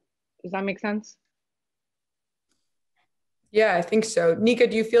you. Does that make sense? Yeah, I think so. Nika,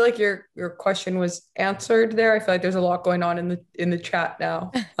 do you feel like your question was answered there? I feel like there's a lot going on in the chat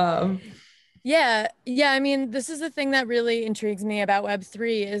now. Yeah. I mean, this is the thing that really intrigues me about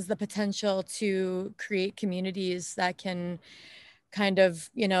Web3 is the potential to create communities that can kind of,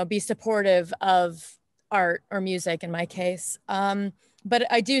 be supportive of art or music in my case. But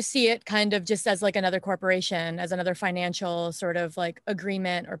I do see it kind of just as like another corporation, as another financial sort of like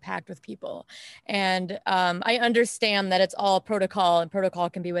agreement or pact with people. And I understand that it's all protocol and protocol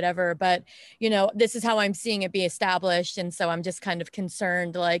can be whatever, but this is how I'm seeing it be established. And so I'm just kind of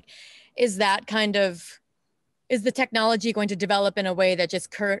concerned, like, is the technology going to develop in a way that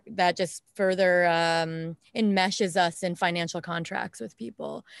just further enmeshes us in financial contracts with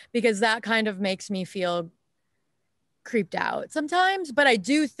people? Because that kind of makes me feel creeped out sometimes. But I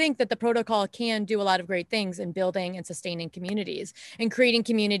do think that the protocol can do a lot of great things in building and sustaining communities and creating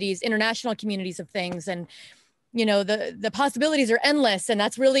communities, international communities of things. And the possibilities are endless, and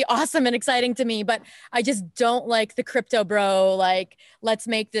that's really awesome and exciting to me. But I just don't like the crypto bro, like, let's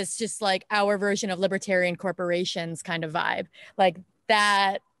make this just like our version of libertarian corporations kind of vibe. Like,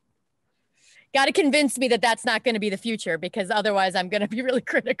 that got to convince me that that's not going to be the future, because otherwise I'm going to be really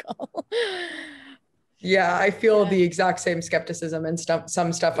critical. Yeah, I feel the exact same skepticism and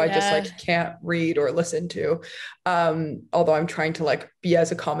some stuff I just like can't read or listen to. Although I'm trying to like be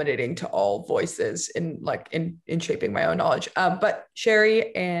as accommodating to all voices in shaping my own knowledge. But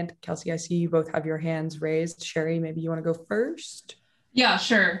Sherry and Kelsey, I see you both have your hands raised. Sherry, maybe you want to go first? Yeah,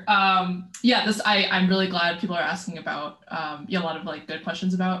 sure. I'm really glad people are asking about a lot of like good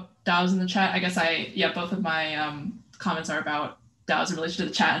questions about DAOs in the chat. I guess both of my comments are about DAOs in relation to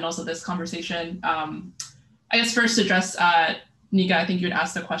the chat and also this conversation. I guess first to address Nika, I think you had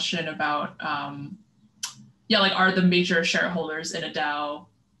asked a question about are the major shareholders in a DAO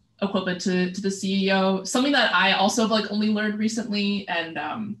equivalent to the CEO? Something that I also have like only learned recently, and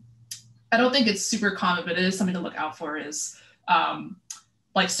I don't think it's super common, but it is something to look out for, is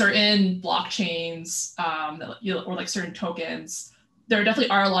like certain blockchains or like certain tokens. There definitely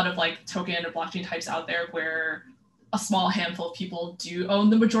are a lot of like token or blockchain types out there where a small handful of people do own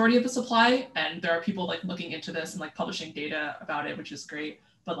the majority of the supply, and there are people like looking into this and like publishing data about it, which is great.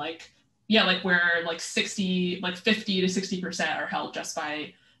 But where like 50 to 60% are held just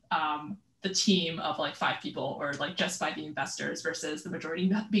by the team of like 5 people, or like just by the investors, versus the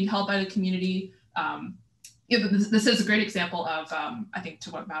majority being held by the community. This is a great example of I think to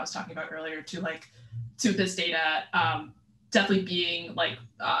what Matt was talking about earlier, to this data definitely being like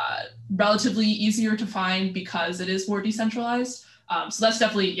relatively easier to find because it is more decentralized. So that's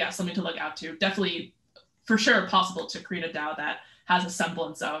definitely something to look out to. Definitely, for sure, possible to create a DAO that has a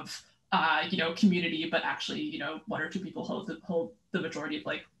semblance of community, but actually 1 or 2 people hold the majority of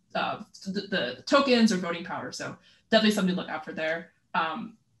like the tokens or voting power. So definitely something to look out for there. I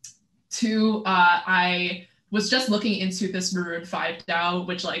was just looking into this Maroon 5 DAO,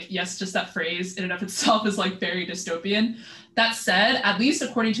 which just that phrase in and of itself is like very dystopian. That said, at least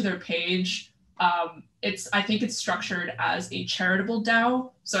according to their page, I think it's structured as a charitable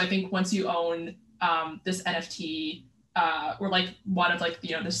DAO. So I think once you own this NFT or like one of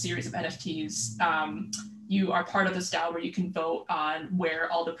the series of NFTs, you are part of this DAO where you can vote on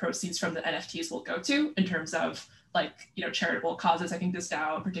where all the proceeds from the NFTs will go to in terms of charitable causes. I think this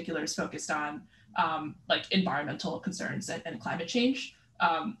DAO in particular is focused on environmental concerns and climate change.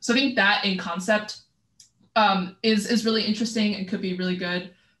 So I think that in concept is really interesting and could be really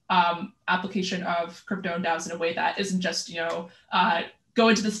good application of crypto and DAOs in a way that isn't just go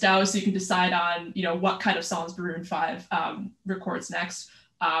into this DAO so you can decide on what kind of songs Maroon 5 records next.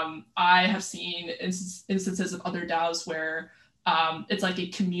 I have seen instances of other DAOs where it's like a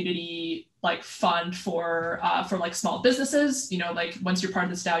community fund for like small businesses. Once you're part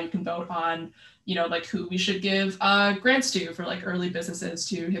of this DAO, you can vote on who we should give grants to for like early businesses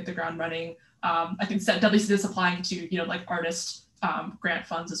to hit the ground running. I think definitely see this applying to artist grant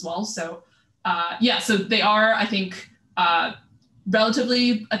funds as well. So so they are, I think,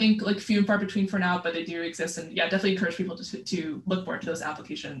 relatively, I think, few and far between for now, but they do exist, and definitely encourage people to look forward to those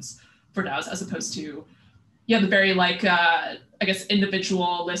applications for DAOs, as opposed to the very I guess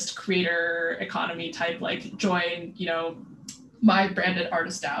individualist creator economy type, join my branded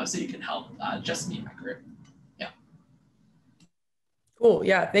artist DAO so you can help just me and my group. Cool.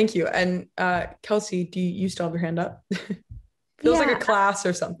 Yeah, thank you. And Kelsey, do you still have your hand up? Feels like a class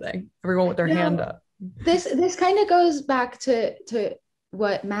or something. Everyone with their hand up. This kind of goes back to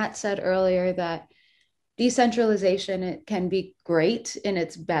what Matt said earlier, that decentralization, it can be great in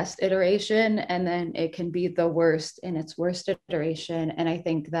its best iteration, and then it can be the worst in its worst iteration. And I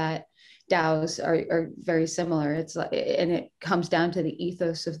think that DAOs are very similar. It's like, and it comes down to the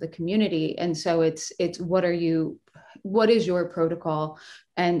ethos of the community. And so it's what is your protocol,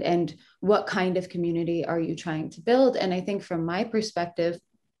 and what kind of community are you trying to build? And I think from my perspective,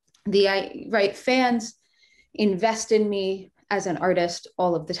 fans invest in me as an artist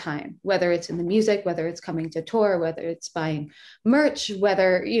all of the time, whether it's in the music, whether it's coming to tour, whether it's buying merch,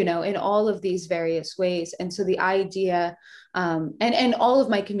 whether, in all of these various ways. And so the idea, and all of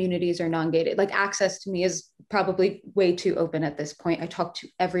my communities are non-gated. Like, access to me is probably way too open at this point. I talk to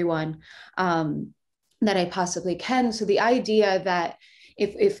everyone that I possibly can. So the idea that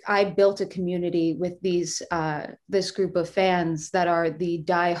if I built a community with this group of fans that are the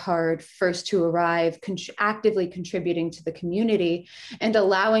diehard first to arrive, actively contributing to the community, and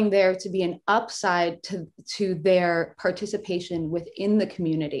allowing there to be an upside to their participation within the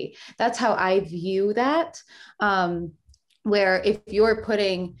community, that's how I view that. Where if you're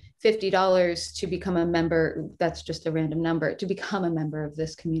putting $50 to become a member, that's just a random number, to become a member of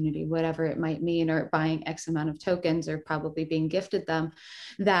this community, whatever it might mean, or buying X amount of tokens, or probably being gifted them,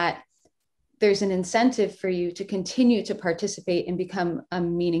 that there's an incentive for you to continue to participate and become a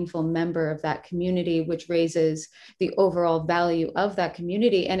meaningful member of that community, which raises the overall value of that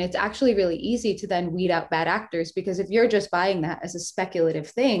community. And it's actually really easy to then weed out bad actors, because if you're just buying that as a speculative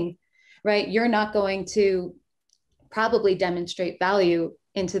thing, right, you're not going to probably demonstrate value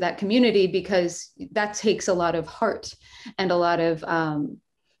into that community, because that takes a lot of heart and a lot of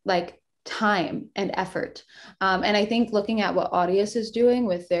time and effort. And I think looking at what Audius is doing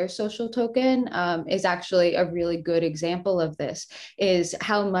with their social token is actually a really good example of this, is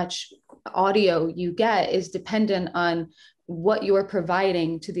how much audio you get is dependent on what you're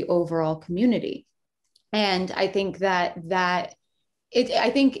providing to the overall community. And I think I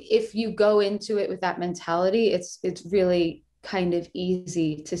think if you go into it with that mentality, it's really kind of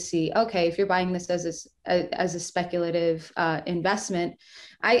easy to see, okay, if you're buying this as a speculative investment,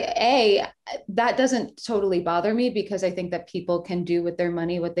 that doesn't totally bother me, because I think that people can do with their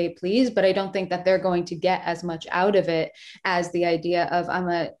money what they please, but I don't think that they're going to get as much out of it as the idea of, I'm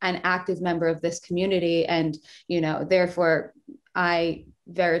an active member of this community, and therefore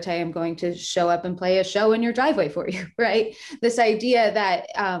Verite, I'm going to show up and play a show in your driveway for you, right? This idea that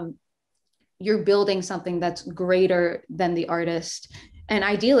you're building something that's greater than the artist, and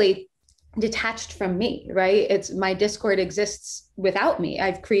ideally detached from me, right? It's my Discord exists without me.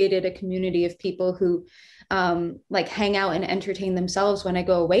 I've created a community of people who hang out and entertain themselves when I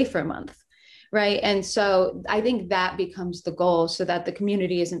go away for a month, right? And so I think that becomes the goal, so that the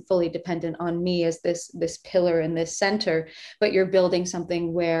community isn't fully dependent on me as this pillar in this center, but you're building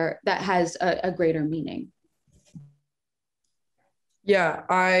something that has a greater meaning.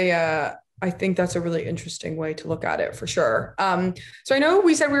 Yeah, I think that's a really interesting way to look at it, for sure. So I know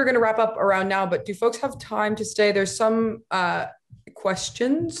we said we were going to wrap up around now, but do folks have time to stay? There's some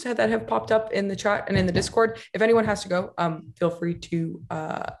questions that have popped up in the chat and in the Discord. If anyone has to go, feel free to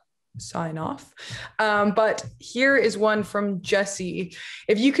sign off. But here is one from Jesse.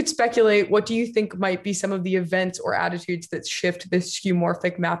 If you could speculate, what do you think might be some of the events or attitudes that shift this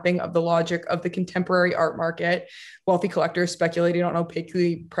skeuomorphic mapping of the logic of the contemporary art market, wealthy collectors speculating on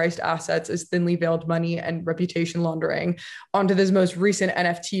opaquely priced assets as thinly veiled money and reputation laundering, onto this most recent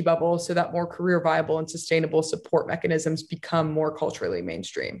NFT bubble, so that more career viable and sustainable support mechanisms become more culturally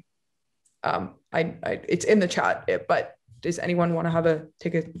mainstream? It's in the chat, but does anyone want to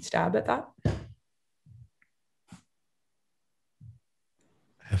take a stab at that? I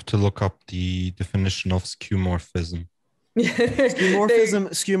have to look up the definition of skeuomorphism.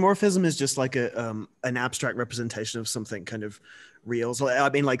 Skeuomorphism is just like an abstract representation of something kind of real. So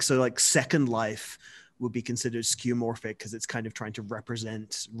I mean, like Second Life would be considered skeuomorphic because it's kind of trying to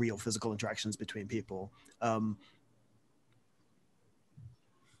represent real physical interactions between people.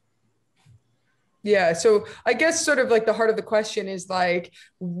 Yeah, so I guess sort of like the heart of the question is like,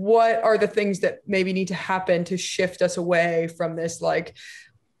 what are the things that maybe need to happen to shift us away from this like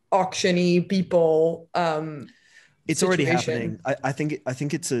auction-y people it's already happening. I think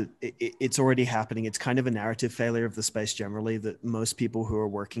it's already happening. It's kind of a narrative failure of the space generally, that most people who are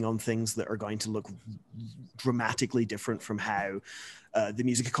working on things that are going to look dramatically different from how the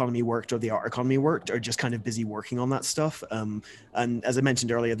music economy worked or the art economy worked are just kind of busy working on that stuff. And as I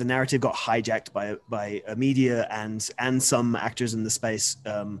mentioned earlier, the narrative got hijacked by media and some actors in the space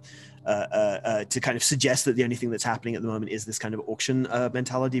to kind of suggest that the only thing that's happening at the moment is this kind of auction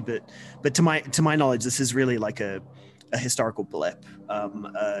mentality. But to my knowledge, this is really like a historical blip.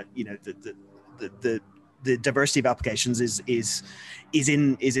 The the diversity of applications is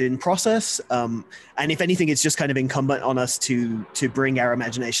in process, and if anything, it's just kind of incumbent on us to bring our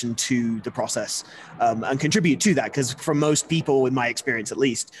imagination to the process, and contribute to that. Because for most people, in my experience at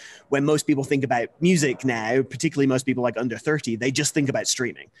least, when most people think about music now, particularly most people like under 30, they just think about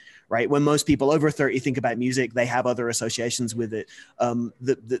streaming, right? When most people over 30 think about music, they have other associations with it.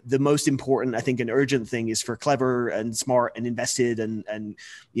 The most important, I think, and urgent thing is for clever and smart and invested and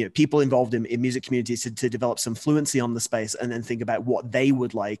people involved in music communities to develop some fluency on the space, and then think about what they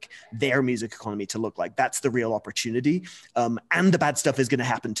would like their music economy to look like. That's the real opportunity, and the bad stuff is going to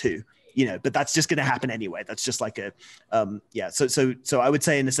happen too. But that's just going to happen anyway. That's just like a So I would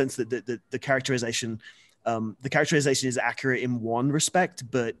say, in a sense, that the characterization is accurate in one respect,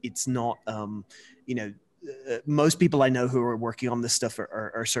 but it's not. Most people I know who are working on this stuff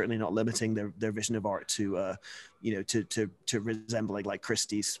are certainly not limiting their vision of art to resembling like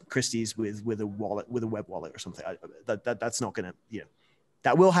Christie's with a wallet, with a web wallet or something. That's not going to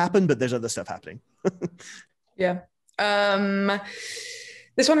that will happen, but there's other stuff happening. Yeah.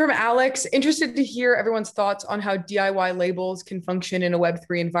 This one from Alex. Interested to hear everyone's thoughts on how DIY labels can function in a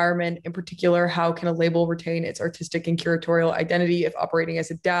Web3 environment. In particular, how can a label retain its artistic and curatorial identity if operating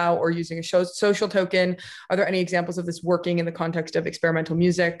as a DAO or using a social token? Are there any examples of this working in the context of experimental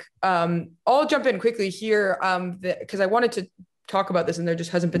music? I'll jump in quickly here because I wanted to talk about this and there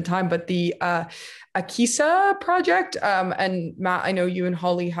just hasn't been time, but the Akisa project, and Matt, I know you and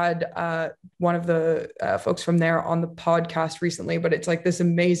Holly had one of the folks from there on the podcast recently, but it's like this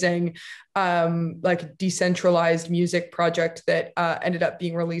amazing like decentralized music project that ended up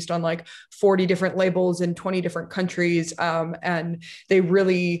being released on like 40 different labels in 20 different countries, and they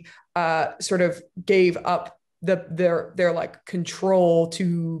really sort of gave up their like control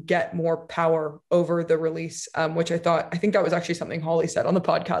to get more power over the release, which I think that was actually something Holly said on the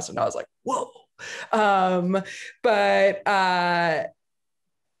podcast, and I was like, whoa.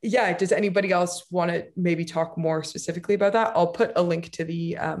 Yeah, does anybody else want to maybe talk more specifically about that? I'll put a link to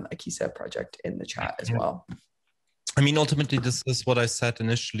the Akisa project in the chat as well. I mean, ultimately, this is what I said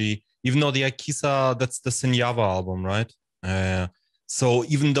initially. Even though the Akisa, that's the Sinyava album, right? So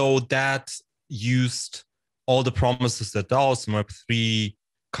even though that used all the promises that DAOs and Web3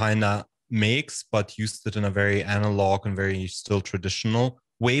 kind of makes, but used it in a very analog and very still traditional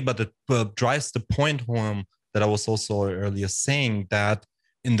way. But it drives the point home that I was also earlier saying, that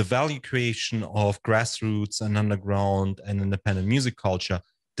in the value creation of grassroots and underground and independent music culture,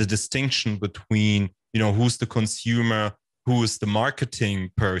 the distinction between, who's the consumer, who is the marketing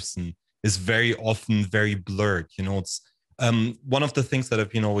person, is very often very blurred. It's one of the things that I've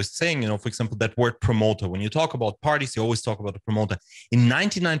been always saying, for example, that word promoter. When you talk about parties, you always talk about the promoter. In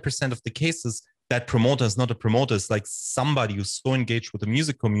 99% of the cases, that promoter is not a promoter. It's like somebody who's so engaged with the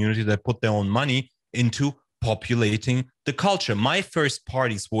music community that put their own money into populating the culture. My first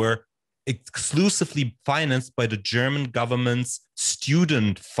parties were exclusively financed by the German government's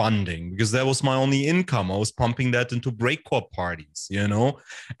student funding, because that was my only income. I was pumping that into breakcore parties,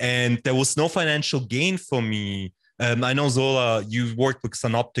 and there was no financial gain for me. I know, Zola, you worked with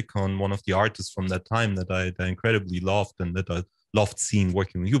Synopticon, one of the artists from that time that I incredibly loved, and that I loved seeing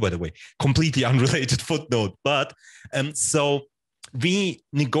working with you, by the way. Completely unrelated footnote. But so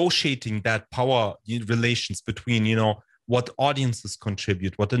renegotiating that power relations between, what audiences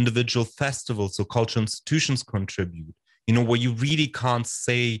contribute, what individual festivals or cultural institutions contribute, where you really can't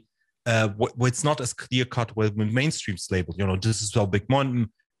say, where it's not as clear cut with mainstream's label, this is our big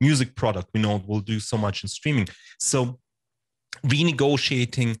music product, we know it will do so much in streaming. So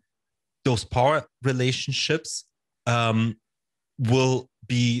renegotiating those power relationships will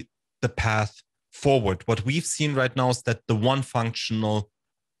be the path forward. What we've seen right now is that the one functional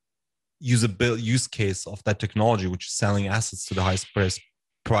use case of that technology, which is selling assets to the highest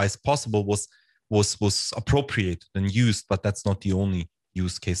price possible, was appropriated and used, but that's not the only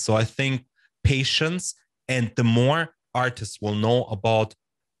use case. So I think patience, and the more artists will know about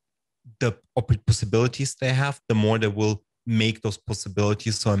the possibilities they have, the more they will make those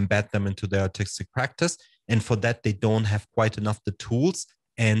possibilities, so embed them into their artistic practice. And for that, they don't have quite enough the tools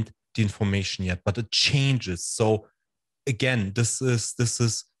and the information yet, but it changes. So again, this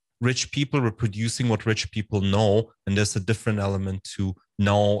is rich people reproducing what rich people know, and there's a different element to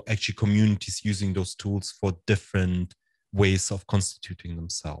now actually communities using those tools for different ways of constituting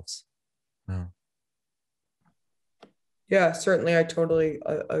themselves. Yeah, certainly. I totally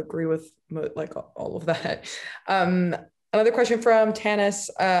agree with like all of that. Another question from Tanis.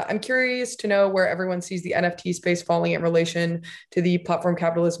 I'm curious to know where everyone sees the NFT space falling in relation to the platform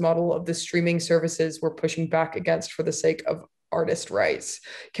capitalist model of the streaming services we're pushing back against for the sake of artist rights?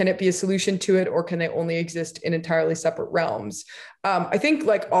 Can it be a solution to it, or can they only exist in entirely separate realms? I think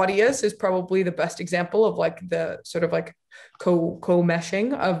like Audius is probably the best example of like the sort of like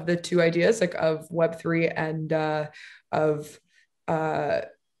co-meshing of the two ideas, like of Web3 and of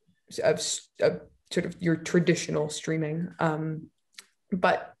sort of your traditional streaming.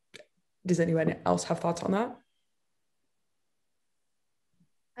 But does anyone else have thoughts on that?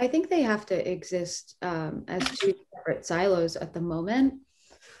 I think they have to exist as two separate silos at the moment,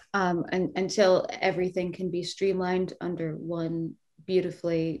 and until everything can be streamlined under one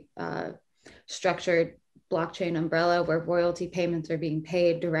beautifully structured blockchain umbrella where royalty payments are being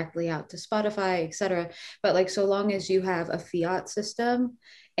paid directly out to Spotify, et cetera. But like, so long as you have a fiat system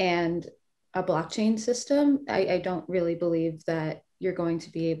and a blockchain system, I don't really believe that you're going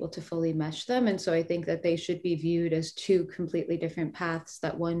to be able to fully mesh them. And so I think that they should be viewed as two completely different paths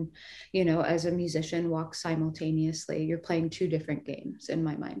that one, you know, as a musician walks simultaneously. You're playing two different games in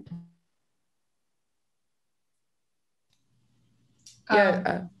my mind.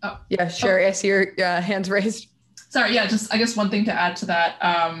 Yeah, Sherry, I see your hands raised. Sorry, yeah, just I guess one thing to add to that.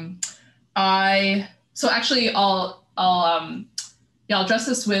 I'll address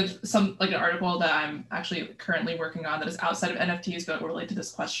this with some like an article that I'm actually currently working on that is outside of NFTs, but related to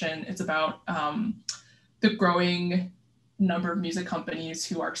this question. It's about the growing number of music companies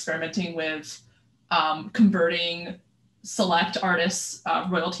who are experimenting with converting select artists'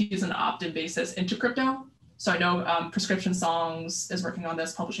 royalties on an opt-in basis into crypto. So I know Prescription Songs is working on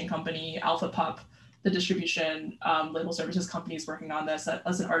this, publishing company, Alpha Pup, the distribution label services company is working on this.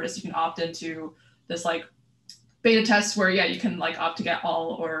 As an artist, you can opt into this like beta test where, yeah, you can like opt to get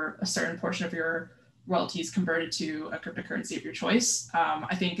all or a certain portion of your royalties converted to a cryptocurrency of your choice.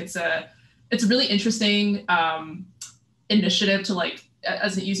 I think it's a really interesting initiative to like,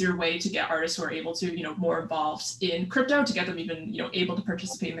 as an easier way to get artists who are able to, you know, more involved in crypto, to get them even, you know, able to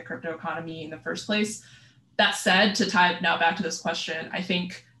participate in the crypto economy in the first place. That said, to tie now back to this question, I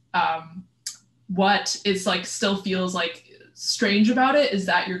think what is like still feels like strange about it is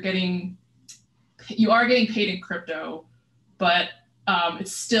that you are getting paid in crypto, but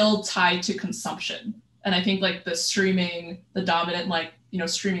it's still tied to consumption. And I think like the dominant like, you know,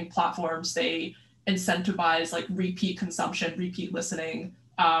 streaming platforms, they incentivize like repeat consumption, repeat listening.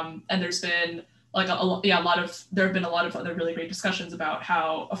 And there's been like there have been a lot of other really great discussions about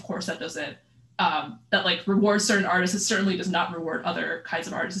how, of course, that doesn't that like rewards certain artists. It certainly does not reward other kinds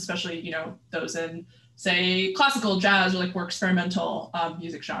of artists, especially, you know, those in say classical, jazz, or like more experimental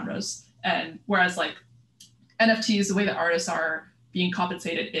music genres. And whereas like NFTs, the way that artists are being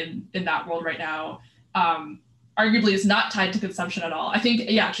compensated in that world right now, arguably is not tied to consumption at all. I think,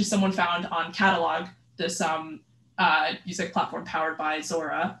 yeah, actually someone found on Catalog, this music platform powered by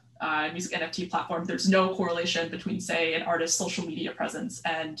Zora, music NFT platform, there's no correlation between, say, an artist's social media presence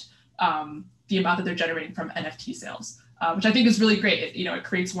and the amount that they're generating from NFT sales, which I think is really great. It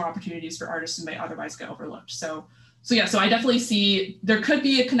creates more opportunities for artists who may otherwise get overlooked. So I definitely see there could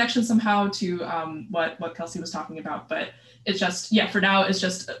be a connection somehow to what Kelsey was talking about, but it's just, yeah, for now, it's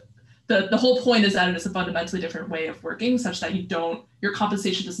just the whole point is that it is a fundamentally different way of working, such that your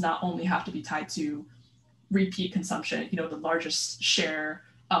compensation does not only have to be tied to repeat consumption, the largest share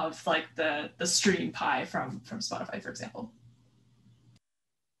of like the stream pie from Spotify, for example.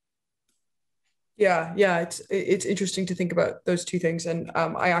 Yeah, it's interesting to think about those two things. And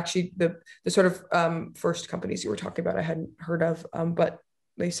I actually, the sort of first companies you were talking about, I hadn't heard of, but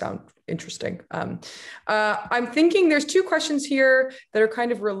they sound interesting. I'm thinking there's two questions here that are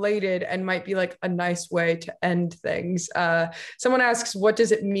kind of related and might be like a nice way to end things. Someone asks, what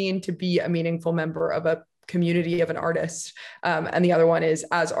does it mean to be a meaningful member of a community of an artist? And the other one is,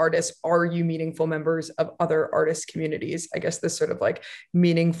 as artists, are you meaningful members of other artist communities? I guess this sort of like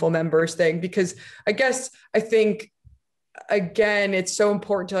meaningful members thing, because I think, again, it's so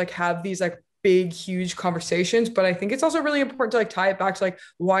important to like have these like big, huge conversations, but I think it's also really important to like tie it back to like,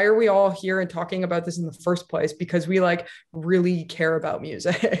 why are we all here and talking about this in the first place? Because we like really care about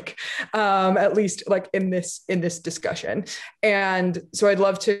music, at least like in this discussion. And so I'd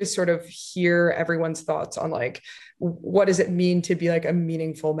love to sort of hear everyone's thoughts on like, what does it mean to be like a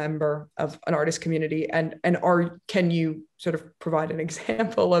meaningful member of an artist community? And can you sort of provide an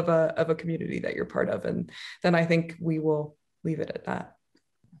example of a community that you're part of? And then I think we will leave it at that.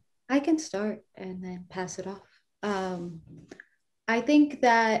 I can start and then pass it off. I think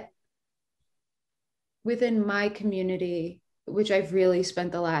that within my community, which I've really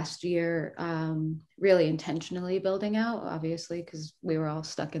spent the last year really intentionally building out, obviously, because we were all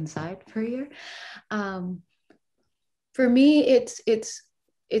stuck inside for a year. For me, it's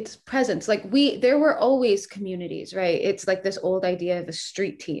it's presence. Like there were always communities, right? It's like this old idea of a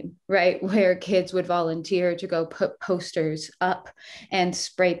street team, right? Where kids would volunteer to go put posters up and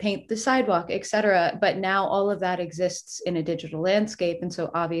spray paint the sidewalk, etc. But now all of that exists in a digital landscape. And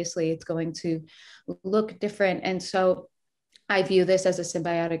so obviously it's going to look different. And so I view this as a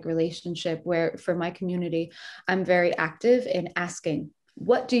symbiotic relationship where for my community, I'm very active in asking,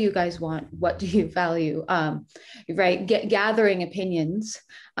 what do you guys want? What do you value? Right? Gathering opinions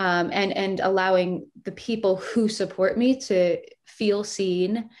and allowing the people who support me to feel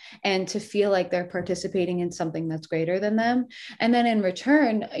seen and to feel like they're participating in something that's greater than them. And then in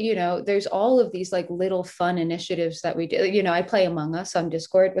return, you know, there's all of these like little fun initiatives that we do. You know, I play Among Us on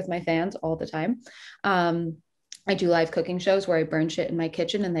Discord with my fans all the time. I do live cooking shows where I burn shit in my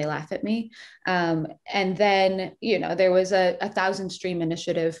kitchen and they laugh at me. And then, you know, there was a 1,000 stream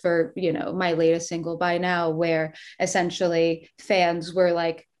initiative for, you know, my latest single By Now, where essentially fans were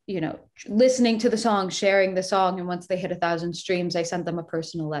like, you know, listening to the song, sharing the song. And once they hit 1,000 streams, I sent them a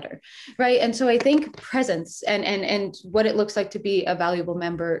personal letter. Right. And so I think presence and what it looks like to be a valuable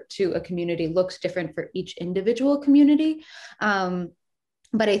member to a community looks different for each individual community.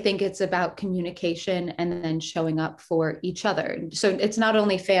 But I think it's about communication and then showing up for each other. So it's not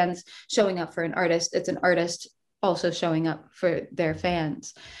only fans showing up for an artist, it's an artist also showing up for their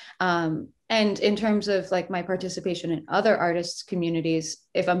fans. And in terms of like my participation in other artists' communities,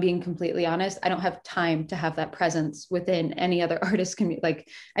 if I'm being completely honest, I don't have time to have that presence within any other artist community. Like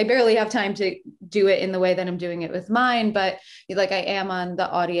I barely have time to do it in the way that I'm doing it with mine, but like I am on the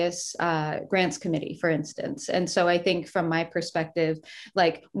Audius grants committee, for instance. And so I think from my perspective,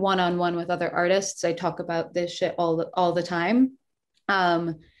 like one-on-one with other artists, I talk about this shit all the time.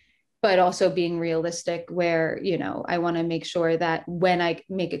 But also being realistic where, you know, I want to make sure that when I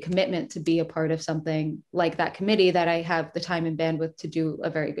make a commitment to be a part of something like that committee, that I have the time and bandwidth to do a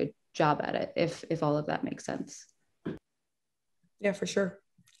very good job at it, if all of that makes sense. Yeah, for sure.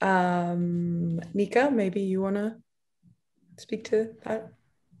 Nika, maybe you want to speak to that?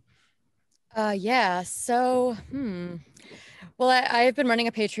 Yeah, so, well, I've been running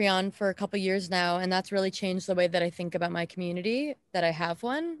a Patreon for a couple years now, and that's really changed the way that I think about my community, that I have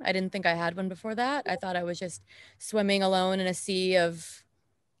one. I didn't think I had one before that. I thought I was just swimming alone in a sea of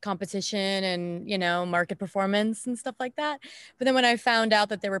competition and, you know, market performance and stuff like that. But then when I found out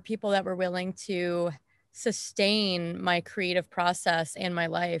that there were people that were willing to sustain my creative process and my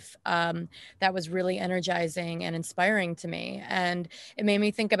life, that was really energizing and inspiring to me. And it made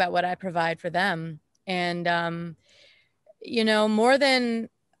me think about what I provide for them. And, you know, more than,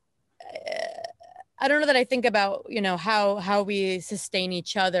 I don't know that I think about, you know, how we sustain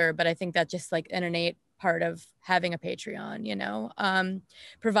each other, but I think that's just like an innate part of having a Patreon, you know,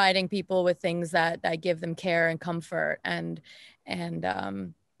 providing people with things that give them care and comfort. And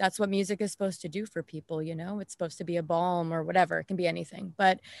that's what music is supposed to do for people, you know, it's supposed to be a balm or whatever, it can be anything.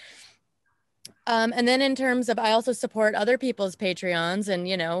 But and then in terms of, I also support other people's Patreons, and,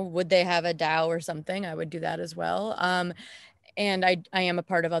 you know, would they have a DAO or something, I would do that as well. And I am a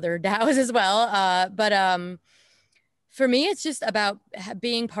part of other DAOs as well. But for me, it's just about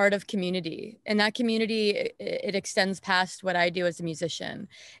being part of community, and that community, it extends past what I do as a musician.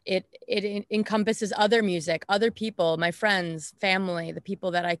 It encompasses other music, other people, my friends, family, the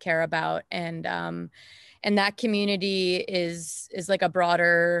people that I care about. And that community is like a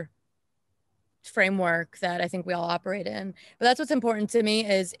broader framework that I think we all operate in. But that's what's important to me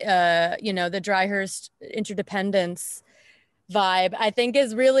is, you know, the Dryhurst interdependence vibe, I think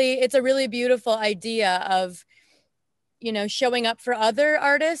it's a really beautiful idea of, you know, showing up for other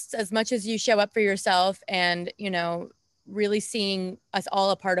artists as much as you show up for yourself, and, you know, really seeing us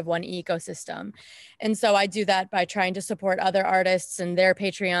all a part of one ecosystem. And so I do that by trying to support other artists and their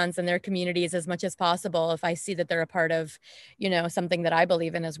Patreons and their communities as much as possible, if I see that they're a part of, you know, something that I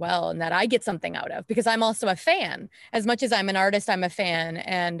believe in as well, and that I get something out of, because I'm also a fan. As much as I'm an artist, I'm a fan.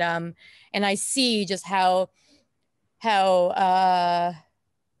 And I see just how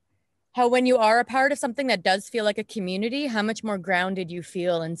when you are a part of something that does feel like a community, how much more grounded you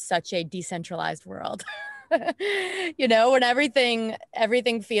feel in such a decentralized world. You know, when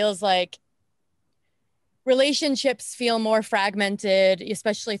everything feels like, relationships feel more fragmented,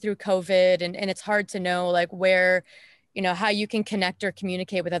 especially through COVID, and it's hard to know like where, you know, how you can connect or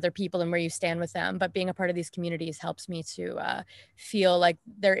communicate with other people and where you stand with them. But being a part of these communities helps me to feel like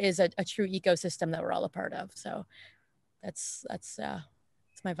there is a true ecosystem that we're all a part of. So that's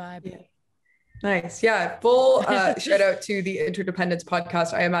my vibe. Yeah. Nice. Yeah. Full shout out to the Interdependence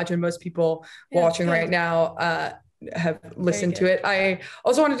podcast. I imagine most people watching right now have listened to it. I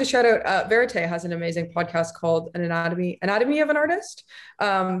also wanted to shout out Verite has an amazing podcast called An Anatomy of an Artist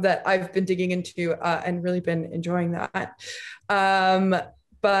that I've been digging into and really been enjoying that.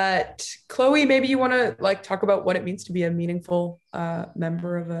 But Chloe, maybe you want to like talk about what it means to be a meaningful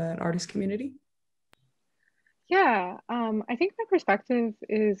member of an artist community. Yeah, I think my perspective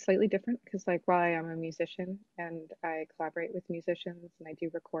is slightly different because, like, while I am a musician and I collaborate with musicians and I do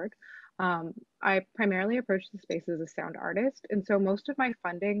record, I primarily approach the space as a sound artist. And so most of my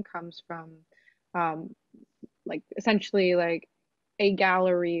funding comes from, um, like, essentially, like, a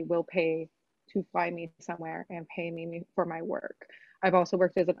gallery will pay to fly me somewhere and pay me for my work. I've also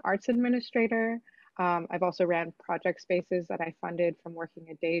worked as an arts administrator. I've also ran project spaces that I funded from working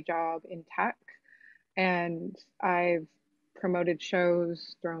a day job in tech, and I've promoted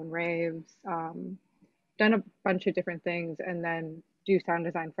shows, thrown raves, done a bunch of different things, and then do sound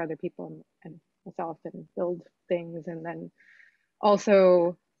design for other people and myself and build things, and then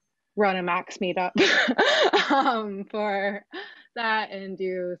also run a Max meetup for that and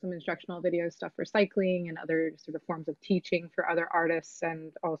do some instructional video stuff for cycling and other sort of forms of teaching for other artists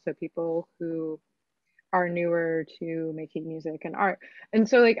and also people who are newer to making music and art. And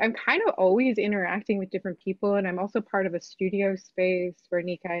so like I'm kind of always interacting with different people, and I'm also part of a studio space where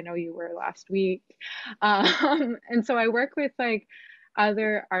Nika, I know you were last week. And so I work with like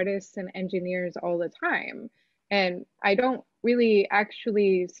other artists and engineers all the time. And I don't really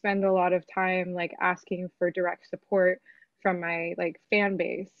actually spend a lot of time like asking for direct support from my like fan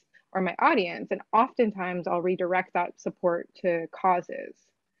base or my audience. And oftentimes I'll redirect that support to causes.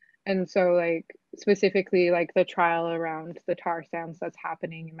 And so like specifically like the trial around the tar sands that's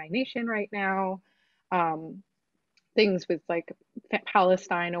happening in my nation right now, um, things with like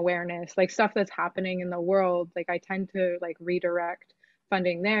Palestine awareness, like stuff that's happening in the world, like I tend to like redirect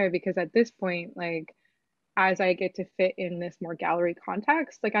funding there because at this point, like as I get to fit in this more gallery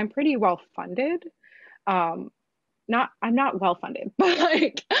context, like I'm pretty well funded. Um, I'm not well funded, but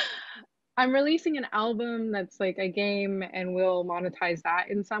like I'm releasing an album that's like a game and we'll monetize that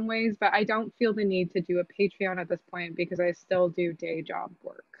in some ways, but I don't feel the need to do a Patreon at this point because I still do day job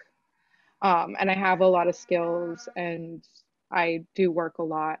work. And I have a lot of skills and I do work a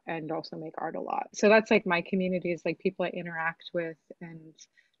lot and also make art a lot. So that's like my community is like people I interact with and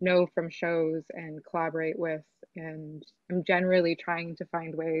know from shows and collaborate with. And I'm generally trying to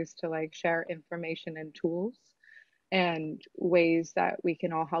find ways to like share information and tools and ways that we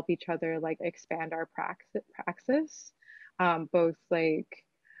can all help each other like expand our praxis, both like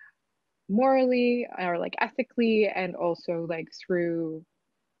morally or like ethically and also like through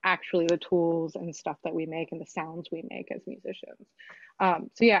actually the tools and stuff that we make and the sounds we make as musicians.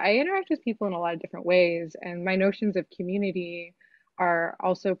 So yeah, I interact with people in a lot of different ways, and my notions of community are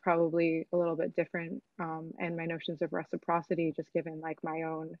also probably a little bit different, and my notions of reciprocity just given like my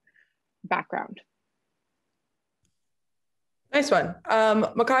own background. Nice one.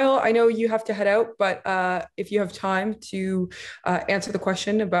 Mikhail, I know you have to head out, but if you have time to answer the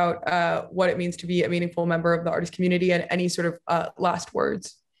question about what it means to be a meaningful member of the artist community and any sort of last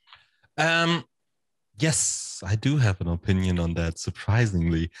words. Yes, I do have an opinion on that,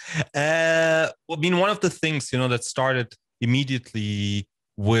 surprisingly. I mean, one of the things, that started immediately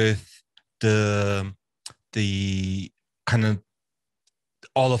with the kind of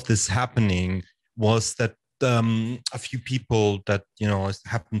all of this happening was that a few people that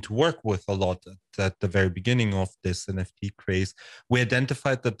happened to work with a lot at the very beginning of this NFT craze, we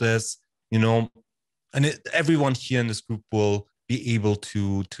identified that there's everyone here in this group will be able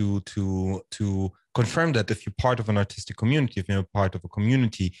to confirm that if you're part of an artistic community, if you're part of a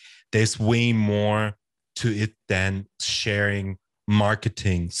community, there's way more to it than sharing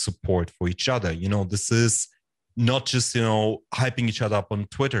marketing support for each other. This is not just, hyping each other up on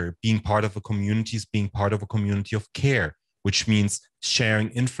Twitter. Being part of a community is being part of a community of care, which means sharing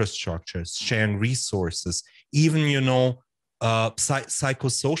infrastructures, sharing resources, even,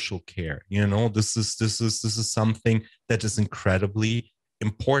 psychosocial care. This is something that is incredibly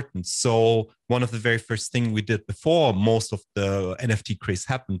important. So one of the very first things we did before most of the NFT craze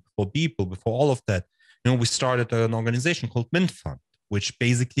happened, before all of that, we started an organization called Mint Fund, which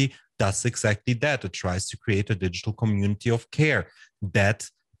basically does exactly that. It tries to create a digital community of care that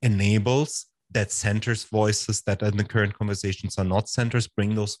enables, that centers voices that in the current conversations are not centers,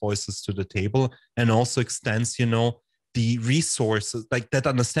 bring those voices to the table, and also extends, the resources, like that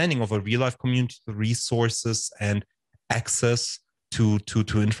understanding of a real life community, the resources and access to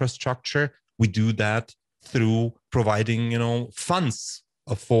infrastructure. We do that through providing, funds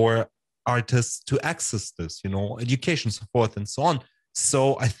for artists to access this, education, so forth and so on.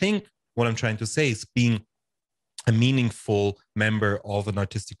 So I think what I'm trying to say is being a meaningful member of an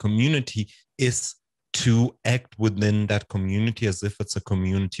artistic community is to act within that community as if it's a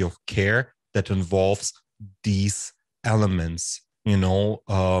community of care that involves these elements,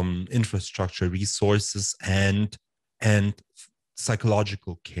 infrastructure, resources, and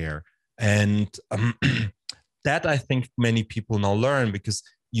psychological care. And that I think many people now learn, because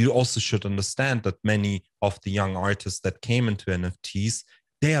you also should understand that many of the young artists that came into NFTs,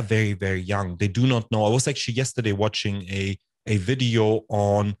 they are very, very young. They do not know. I was actually yesterday watching a video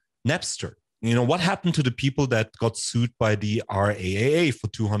on Napster. What happened to the people that got sued by the RAAA for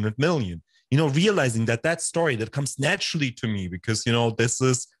 200 million? Realizing that story that comes naturally to me because,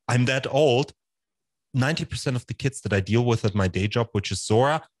 I'm that old. 90% of the kids that I deal with at my day job, which is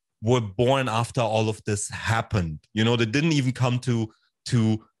Zora, were born after all of this happened. They didn't even come to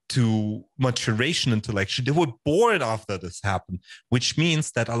maturation intellectually. They were born after this happened, which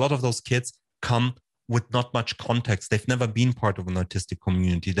means that a lot of those kids come with not much context. They've never been part of an artistic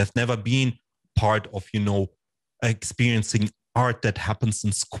community. They've never been part of, experiencing art that happens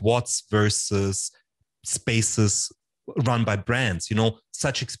in squads versus spaces run by brands.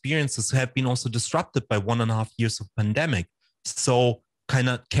 Such experiences have been also disrupted by 1.5 years of pandemic. So kind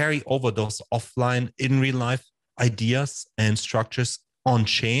of carry over those offline in real life ideas and structures on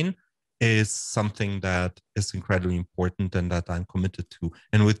chain is something that is incredibly important and that I'm committed to.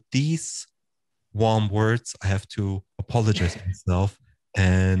 And with these warm words, I have to apologize myself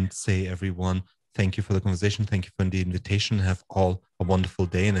and say, everyone, thank you for the conversation. Thank you for the invitation. Have all a wonderful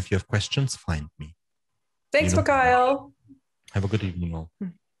day. And if you have questions, find me. Thanks, Mikhail. Have a good evening all.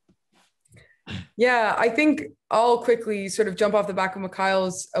 Yeah, I think I'll quickly sort of jump off the back of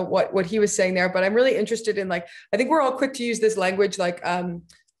Mikhail's what he was saying there, but I'm really interested in I think we're all quick to use this language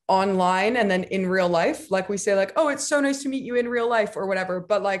online and then in real life. We say oh, it's so nice to meet you in real life or whatever,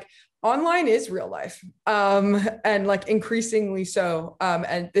 but online is real life, and increasingly so.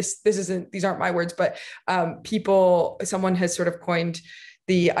 And these aren't my words, but someone has sort of coined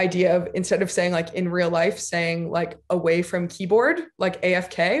the idea of, instead of saying in real life, saying away from keyboard,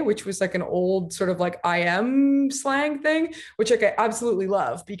 AFK, which was an old sort of IM slang thing, which I absolutely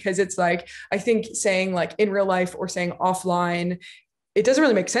love, because it's I think saying in real life or saying offline, it doesn't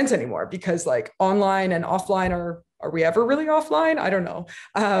really make sense anymore, because online and offline are we ever really offline? I don't know.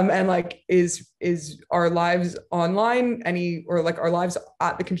 And is our lives online our lives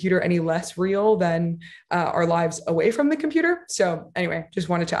at the computer any less real than our lives away from the computer? So anyway, just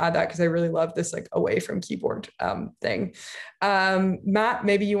wanted to add that because I really love this away from keyboard thing. Matt,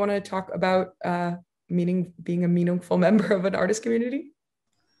 maybe you want to talk about being a meaningful member of an artist community?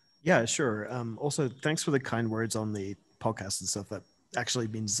 Yeah, sure. Also, thanks for the kind words on the podcast and stuff. That actually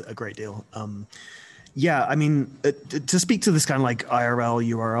means a great deal. Yeah, I mean, to speak to this kind of IRL,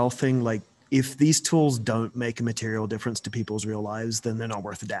 URL thing, if these tools don't make a material difference to people's real lives, then they're not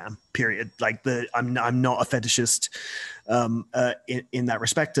worth a damn, period. I'm not a fetishist in that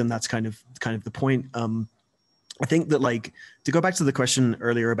respect, and that's kind of the point. I think that to go back to the question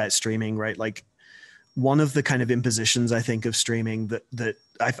earlier about streaming, right? One of the kind of impositions I think of streaming that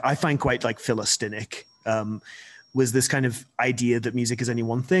I find quite philistinic, was this kind of idea that music is only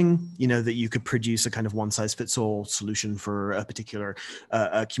one thing, that you could produce a kind of one-size-fits-all solution for a particular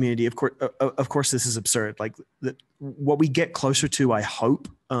community. Of course, this is absurd. What we get closer to, I hope,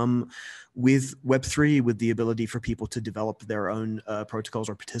 with Web3, with the ability for people to develop their own protocols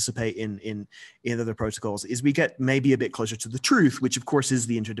or participate in other protocols, is we get maybe a bit closer to the truth, which of course is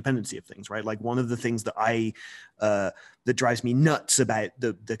the interdependency of things, right? One of the things that that drives me nuts about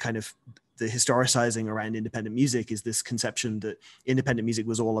the kind of the historicizing around independent music is this conception that independent music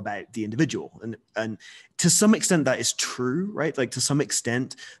was all about the individual. And to some extent that is true, right? To some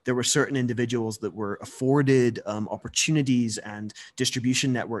extent, there were certain individuals that were afforded opportunities and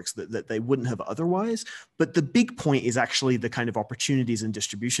distribution networks that they wouldn't have otherwise. But the big point is actually the kind of opportunities and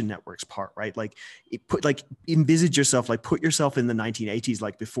distribution networks part, right? Envisage yourself, put yourself in the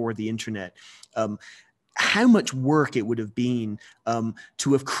 1980s, before the internet. How much work it would have been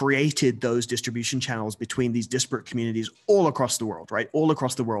to have created those distribution channels between these disparate communities all across the world, right? All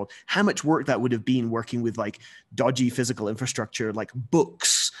across the world. How much work that would have been working with dodgy physical infrastructure,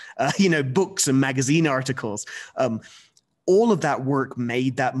 books, books and magazine articles. All of that work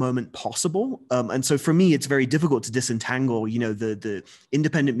made that moment possible. And so for me, it's very difficult to disentangle, the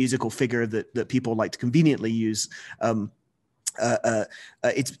independent musical figure that people like to conveniently use.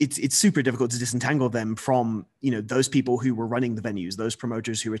 It's super difficult to disentangle them from those people who were running the venues, those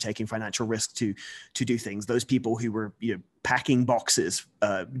promoters who were taking financial risk to do things, those people who were packing boxes,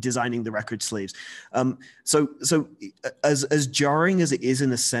 designing the record sleeves. So as jarring as it is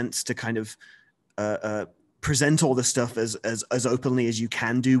in a sense to kind of present all this stuff as openly as you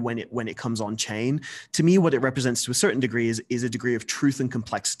can do when it comes on chain. To me, what it represents to a certain degree is a degree of truth and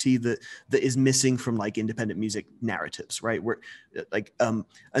complexity that is missing from like independent music narratives, right? Where like and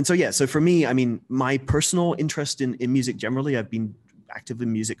so yeah, so for me, I mean, my personal interest in music generally, I've been active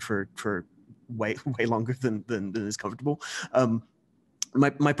in music for way longer than is comfortable.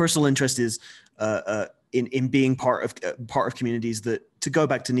 My personal interest is in being part of communities that, to go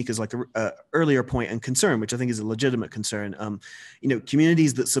back to Nika's like earlier point and concern, which I think is a legitimate concern, you know,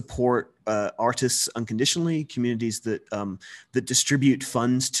 communities that support artists unconditionally, communities that that distribute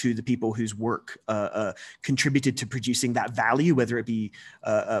funds to the people whose work contributed to producing that value, whether it be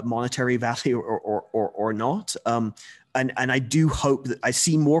monetary value or not. And I do hope that I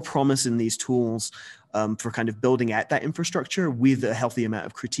see more promise in these tools for kind of building out that infrastructure with a healthy amount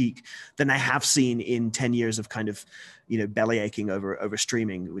of critique than I have seen in 10 years of kind of, you know, belly aching over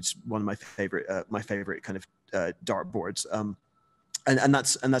streaming, which is one of my favorite kind of dartboards. And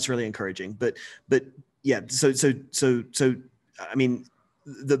that's really encouraging. But yeah, so I mean,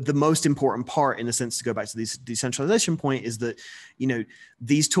 the most important part, in a sense, to go back to this decentralization point, is that, you know,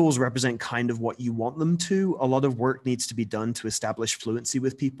 these tools represent kind of what you want them to. A lot of work needs to be done to establish fluency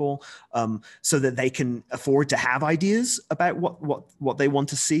with people, so that they can afford to have ideas about what they want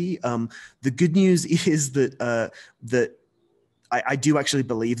to see. The good news is that I do actually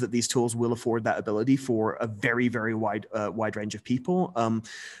believe that these tools will afford that ability for a very, very wide range of people.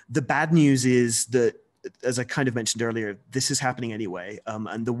 The bad news is that, as I kind of mentioned earlier, this is happening anyway.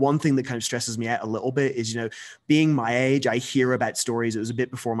 And the one thing that kind of stresses me out a little bit is, you know, being my age, I hear about stories, it was a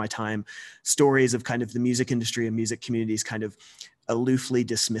bit before my time, stories of kind of the music industry and music communities kind of aloofly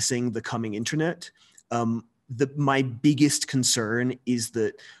dismissing the coming internet. My biggest concern is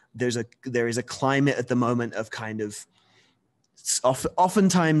that there is a climate at the moment of kind of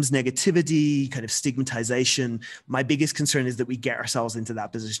oftentimes negativity, kind of stigmatization. My biggest concern is that we get ourselves into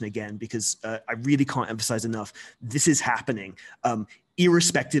that position again, because I really can't emphasize enough, this is happening,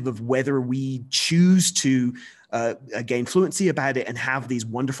 irrespective of whether we choose to gain fluency about it and have these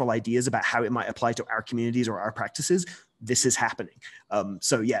wonderful ideas about how it might apply to our communities or our practices. This is happening.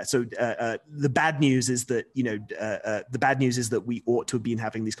 So the bad news is that, you know, the bad news is that we ought to have been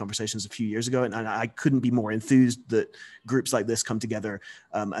having these conversations a few years ago, and I couldn't be more enthused that groups like this come together,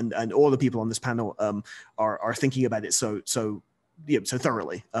 and all the people on this panel are thinking about it so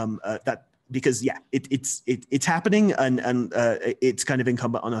thoroughly. That because it's happening, and it's kind of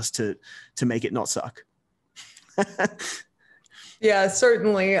incumbent on us to make it not suck. Yeah,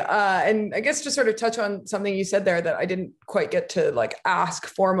 certainly. And I guess to sort of touch on something you said there that I didn't quite get to like ask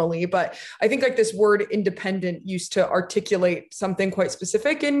formally, but I think like this word independent used to articulate something quite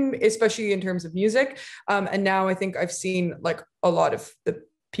specific, especially in terms of music. And now I think I've seen like a lot of the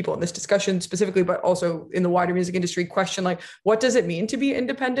people in this discussion specifically, but also in the wider music industry, question like, what does it mean to be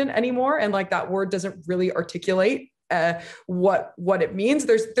independent anymore? And like that word doesn't really articulate what it means.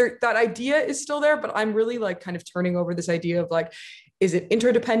 That idea is still there, but I'm really like kind of turning over this idea of like, is it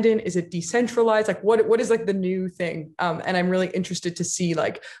interdependent? Is it decentralized? Like what is like the new thing? And I'm really interested to see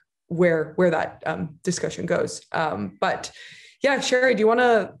like where that discussion goes. But yeah, Sherry, do you want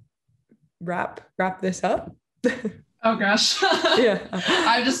to wrap this up? Oh gosh. Yeah.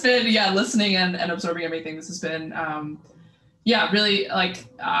 I've just been listening and absorbing everything. This has been really like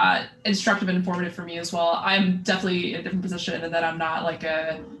instructive and informative for me as well. I'm definitely in a different position in that I'm not like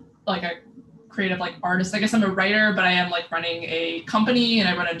a creative like artist. I guess I'm a writer, but I am like running a company and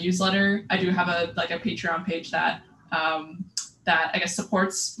I run a newsletter. I do have a Patreon page that I guess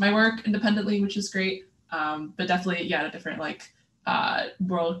supports my work independently, which is great. But definitely a different like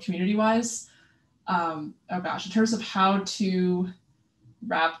world community wise. Oh gosh, in terms of how to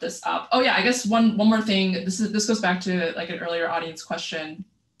wrap this up. Oh yeah, I guess one more thing. This goes back to like an earlier audience question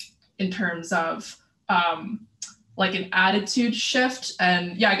in terms of like an attitude shift.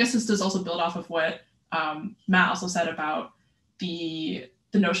 And I guess this does also build off of what Matt also said about the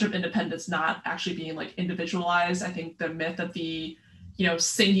notion of independence not actually being like individualized. I think the myth of the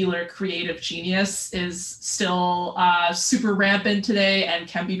singular creative genius is still super rampant today and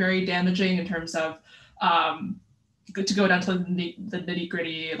can be very damaging in terms of to go down to the nitty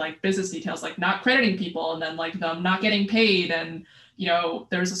gritty like business details, like not crediting people and then like them not getting paid. And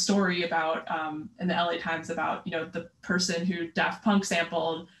there's a story about in the LA Times about the person who Daft Punk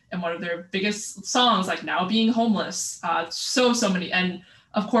sampled in one of their biggest songs, like now being homeless. So many, and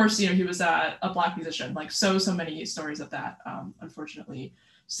of course he was a Black musician. Like so many stories of that, unfortunately.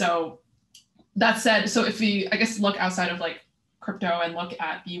 So that said, so if we I guess look outside of like crypto and look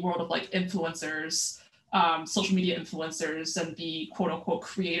at the world of like influencers, social media influencers, and the quote unquote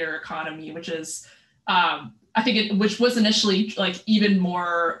creator economy, which is I think which was initially like even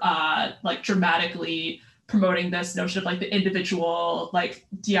more like dramatically promoting this notion of like the individual like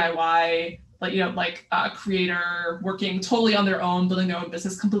DIY, like, like creator working totally on their own, building their own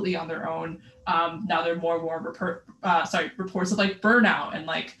business completely on their own. Now there are more and more reports of like burnout and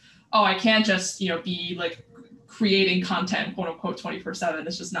like, oh, I can't just, be like creating content, quote unquote, 24/7.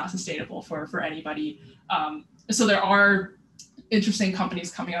 It's just not sustainable for anybody. So there are interesting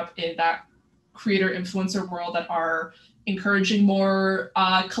companies coming up in that creator influencer world that are encouraging more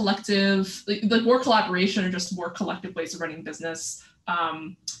collective, like more collaboration or just more collective ways of running business.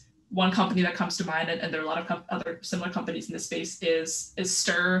 One company that comes to mind, and there are a lot of other similar companies in this space, is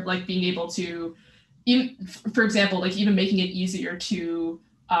Stir, like being able to, even, for example, like even making it easier to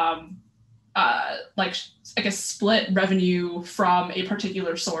like, I guess, split revenue from a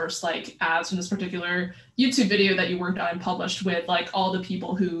particular source, like ads from this particular YouTube video that you worked on and published with like all the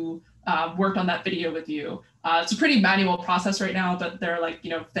people who worked on that video with you. It's a pretty manual process right now, but there are like,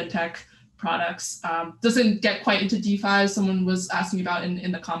 fintech products. Doesn't get quite into DeFi, as someone was asking about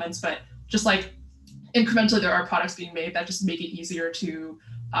in the comments, but just like incrementally there are products being made that just make it easier to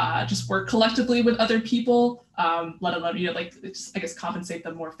just work collectively with other people, let alone, like, I guess, compensate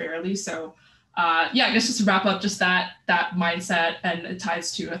them more fairly. So yeah, I guess just to wrap up, just that mindset, and it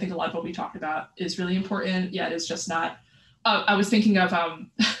ties to, I think, a lot of what we talked about is really important. Yeah, it is just not, I was thinking of,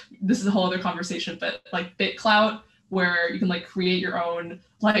 this is a whole other conversation, but like BitClout, where you can like create your own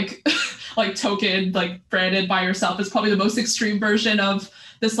like like token, like branded by yourself, is probably the most extreme version of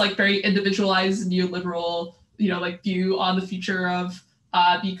this like very individualized neoliberal, like view on the future of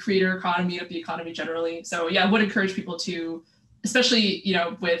the creator economy, of the economy generally. So yeah, I would encourage people to, especially,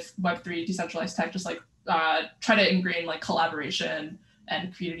 with Web3 decentralized tech, just like try to ingrain like collaboration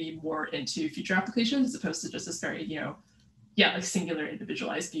and community more into future applications, as opposed to just this very, like singular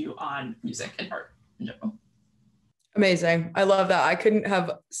individualized view on music and art in general. Amazing. I love that. I couldn't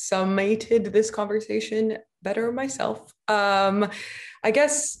have summated this conversation better myself. I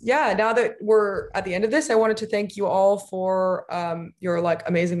guess, yeah, now that we're at the end of this, I wanted to thank you all for your like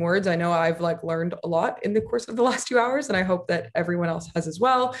amazing words. I know I've like learned a lot in the course of the last 2 hours, and I hope that everyone else has as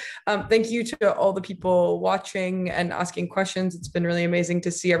well. Thank you to all the people watching and asking questions. It's been really amazing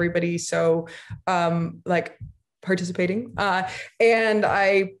to see everybody so like participating. And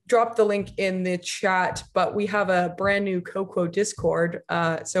I dropped the link in the chat, but we have a brand new QUO Discord.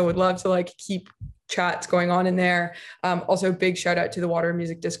 So would love to like keep chats going on in there. Also big shout out to the Water and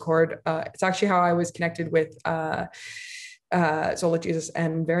Music Discord. It's actually how I was connected with Zola Jesus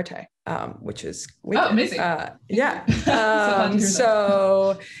and Verite, which is wicked. Oh, amazing. Yeah.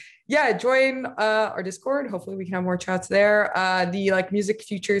 So yeah, join our Discord. Hopefully we can have more chats there. The like Music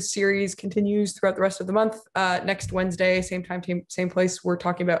Futures series continues throughout the rest of the month. Next Wednesday, same time, same place, we're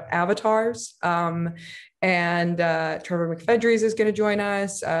talking about avatars. And Trevor McFedries is going to join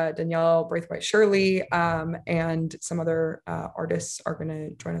us, Danielle Braithwaite Shirley, and some other artists are going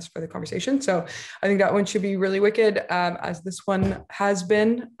to join us for the conversation. So I think that one should be really wicked, as this one has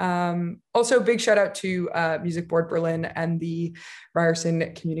been. Also, big shout out to Music Board Berlin and the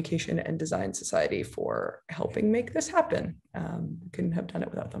Ryerson Communication and Design Society for helping make this happen. Couldn't have done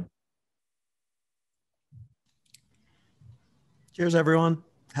it without them. Cheers, everyone.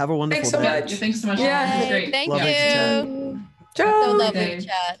 Have a wonderful Thanks so day. much. Thanks so much. Yeah. This is great. Thank Lovely to chat. you. Ciao. So lovely to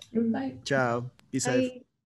chat. Bye. Ciao. Be safe. Bye.